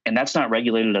 And that's not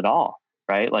regulated at all,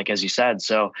 right? Like, as you said.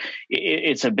 So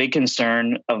it's a big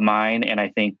concern of mine. And I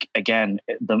think, again,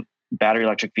 the battery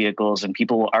electric vehicles, and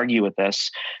people will argue with this,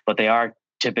 but they are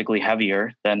typically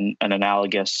heavier than an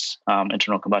analogous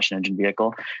internal combustion engine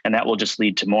vehicle, and that will just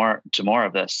lead to more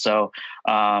of this. So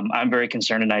I'm very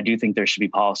concerned, and I do think there should be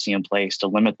policy in place to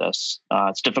limit this.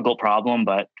 It's a difficult problem,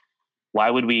 but why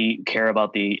would we care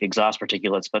about the exhaust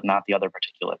particulates but not the other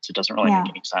particulates? It doesn't really make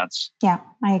any sense. Yeah,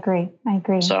 I agree.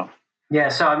 So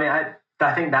I mean,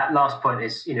 I think that last point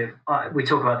is, we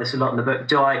talk about this a lot in the book.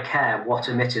 Do I care what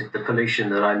emitted the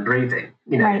pollution that I'm breathing?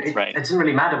 It doesn't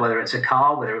really matter whether it's a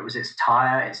car, whether it was its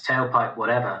tire, its tailpipe,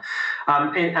 whatever.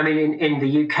 In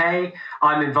the UK,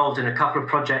 I'm involved in a couple of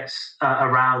projects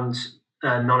around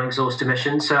non-exhaust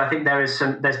emissions. So I think there's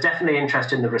definitely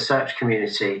interest in the research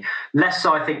community. Less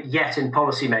so, I think, yet in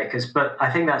policymakers, but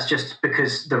I think that's just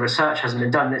because the research hasn't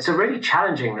been done. It's a really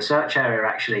challenging research area,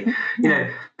 actually.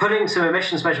 Putting some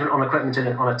emissions measurement on equipment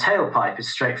on a tailpipe is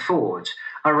straightforward.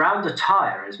 Around a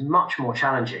tire is much more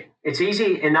challenging. It's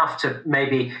easy enough to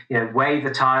maybe weigh the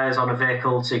tires on a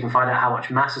vehicle so you can find out how much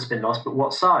mass has been lost, but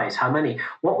what size, how many,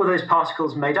 what were those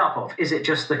particles made up of? Is it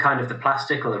just the kind of the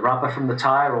plastic or the rubber from the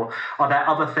tire, or are there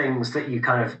other things that you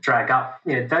kind of drag up?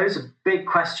 Those are big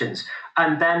questions.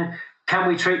 And then, can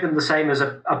we treat them the same as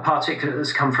a particulate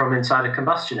that's come from inside a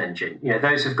combustion engine?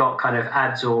 Those have got kind of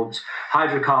adsorbed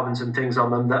hydrocarbons and things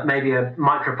on them that maybe a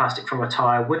microplastic from a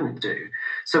tire wouldn't do.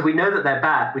 So we know that they're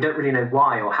bad. We don't really know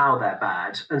why or how they're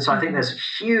bad. And so I think there's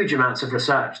huge amounts of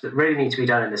research that really need to be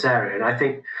done in this area. And I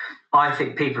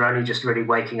think people are only just really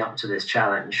waking up to this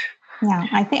challenge. Yeah,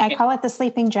 I call it the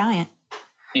sleeping giant.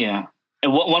 Yeah.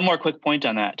 And one more quick point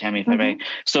on that, Tammy, if I may.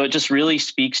 So it just really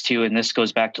speaks to, and this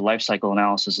goes back to life cycle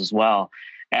analysis as well,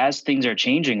 as things are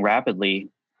changing rapidly,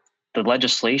 the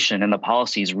legislation and the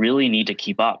policies really need to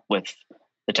keep up with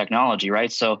the technology,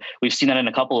 right? So we've seen that in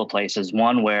a couple of places.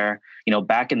 One where,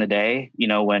 back in the day,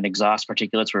 when exhaust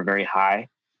particulates were very high,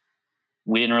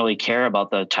 we didn't really care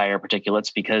about the tire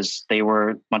particulates because they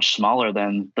were much smaller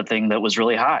than the thing that was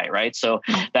really high, right? So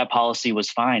that policy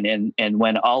was fine. And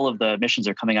when all of the emissions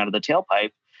are coming out of the tailpipe,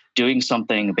 doing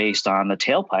something based on the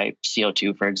tailpipe,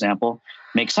 CO2, for example,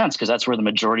 makes sense because that's where the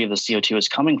majority of the CO2 is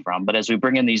coming from. But as we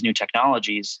bring in these new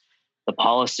technologies, the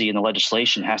policy and the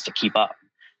legislation has to keep up,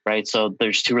 right? So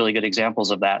there's two really good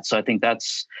examples of that. So I think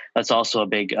that's also a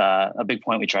big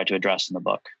point we try to address in the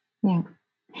book. Yeah.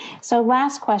 So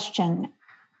last question,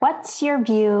 what's your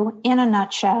view in a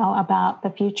nutshell about the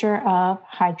future of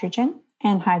hydrogen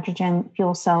and hydrogen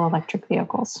fuel cell electric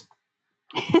vehicles?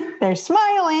 They're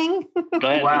smiling.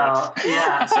 Well,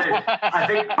 yeah. So I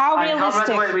think I can't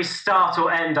remember whether we start or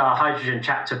end our hydrogen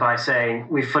chapter by saying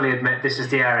we fully admit this is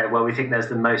the area where we think there's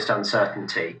the most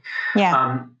uncertainty.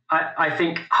 Yeah. I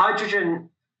think hydrogen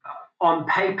on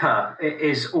paper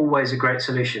is always a great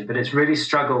solution, but it's really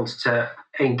struggled to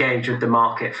engage with the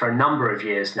market for a number of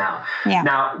years now. Yeah.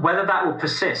 Now, whether that will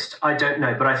persist, I don't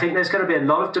know, but I think there's going to be a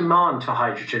lot of demand for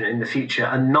hydrogen in the future,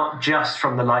 and not just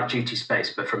from the light duty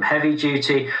space, but from heavy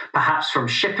duty, perhaps from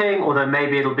shipping, although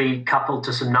maybe it'll be coupled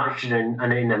to some nitrogen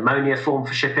and in ammonia form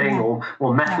for shipping, or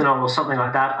methanol or something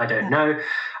like that. I don't know.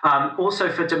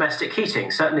 Also for domestic heating,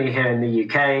 certainly here in the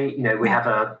UK, we have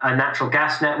a natural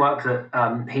gas network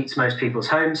that heats most people's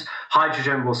homes.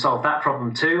 Hydrogen will solve that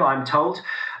problem too, I'm told.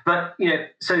 But,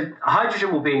 so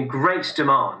hydrogen will be in great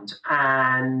demand,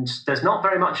 and there's not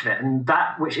very much of it. And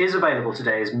that which is available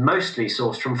today is mostly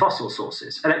sourced from fossil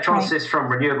sources. Electrolysis from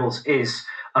renewables is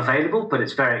available, but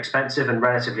it's very expensive and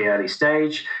relatively early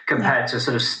stage compared to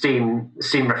sort of steam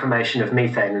reformation of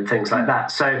methane and things like that.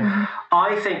 So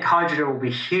I think hydrogen will be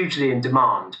hugely in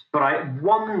demand, but I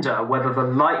wonder whether the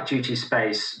light duty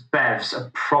space, BEVs,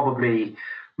 are probably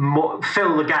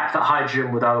fill the gap that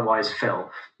hydrogen would otherwise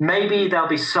fill. Maybe there'll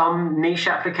be some niche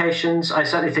applications. I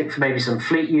certainly think for maybe some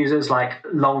fleet users like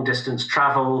long distance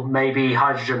travel, maybe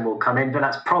hydrogen will come in, but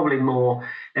that's probably more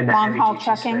in the heavy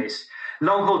duty space.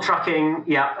 Long haul trucking,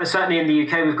 yeah, certainly in the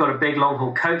UK, we've got a big long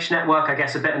haul coach network, I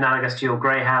guess a bit analogous to your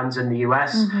Greyhounds in the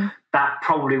US. Mm-hmm. That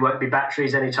probably won't be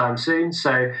batteries anytime soon.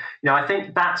 So, I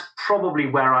think that's probably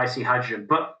where I see hydrogen.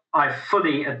 But I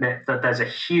fully admit that there's a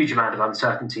huge amount of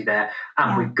uncertainty there,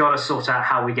 and we've got to sort out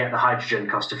how we get the hydrogen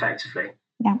cost effectively.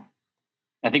 Yeah.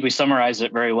 I think we summarize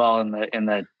it very well in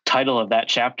the title of that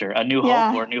chapter, A New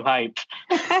Hope or New Hype.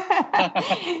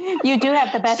 You do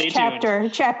have the best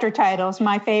chapter titles.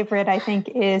 My favorite, I think,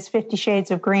 is 50 Shades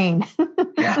of Green.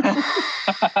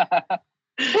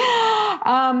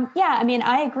 I mean,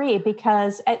 I agree,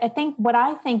 because I think what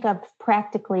I think of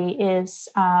practically is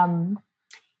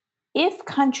if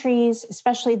countries,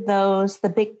 especially those, the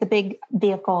big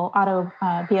auto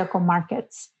vehicle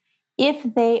markets, if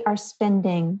they are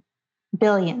spending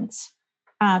billions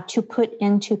to put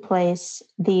into place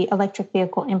the electric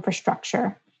vehicle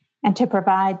infrastructure and to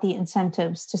provide the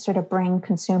incentives to sort of bring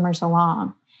consumers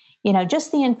along,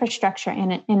 just the infrastructure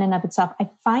in and of itself, I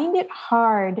find it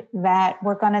hard that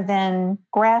we're going to then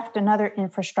graft another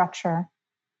infrastructure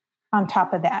on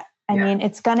top of that. I mean,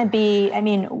 it's going to be,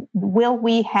 will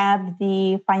we have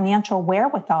the financial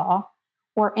wherewithal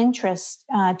or interest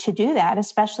to do that,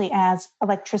 especially as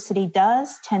electricity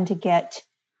does tend to get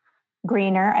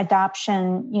greener,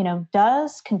 adoption,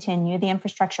 does continue. The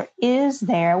infrastructure is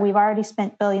there. We've already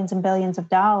spent billions and billions of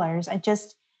dollars. I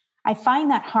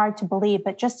find that hard to believe,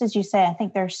 but just as you say, I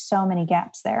think there's so many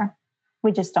gaps there.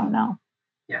 We just don't know.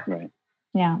 Yeah. Right.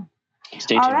 Yeah.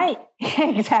 Stay tuned. All right.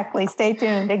 Exactly. Stay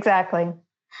tuned. Exactly.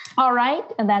 All right.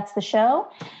 And that's the show.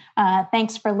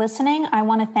 Thanks for listening. I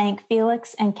want to thank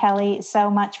Felix and Kelly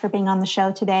so much for being on the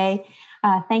show today.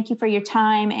 Thank you for your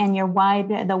time and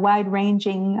the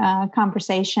wide-ranging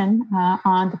conversation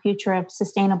on the future of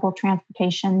sustainable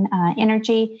transportation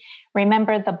energy.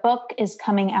 Remember, the book is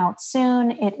coming out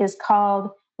soon. It is called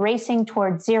Racing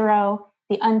Toward Zero: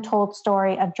 The Untold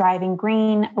Story of Driving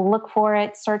Green. Look for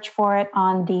it, search for it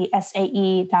on the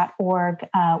SAE.org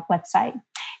website.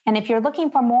 And if you're looking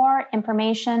for more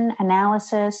information,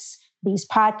 analysis, these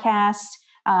podcasts,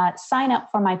 sign up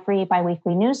for my free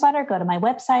biweekly newsletter. Go to my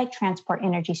website,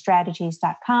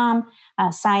 transportenergystrategies.com,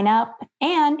 sign up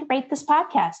and rate this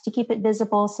podcast to keep it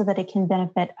visible so that it can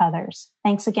benefit others.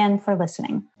 Thanks again for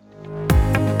listening.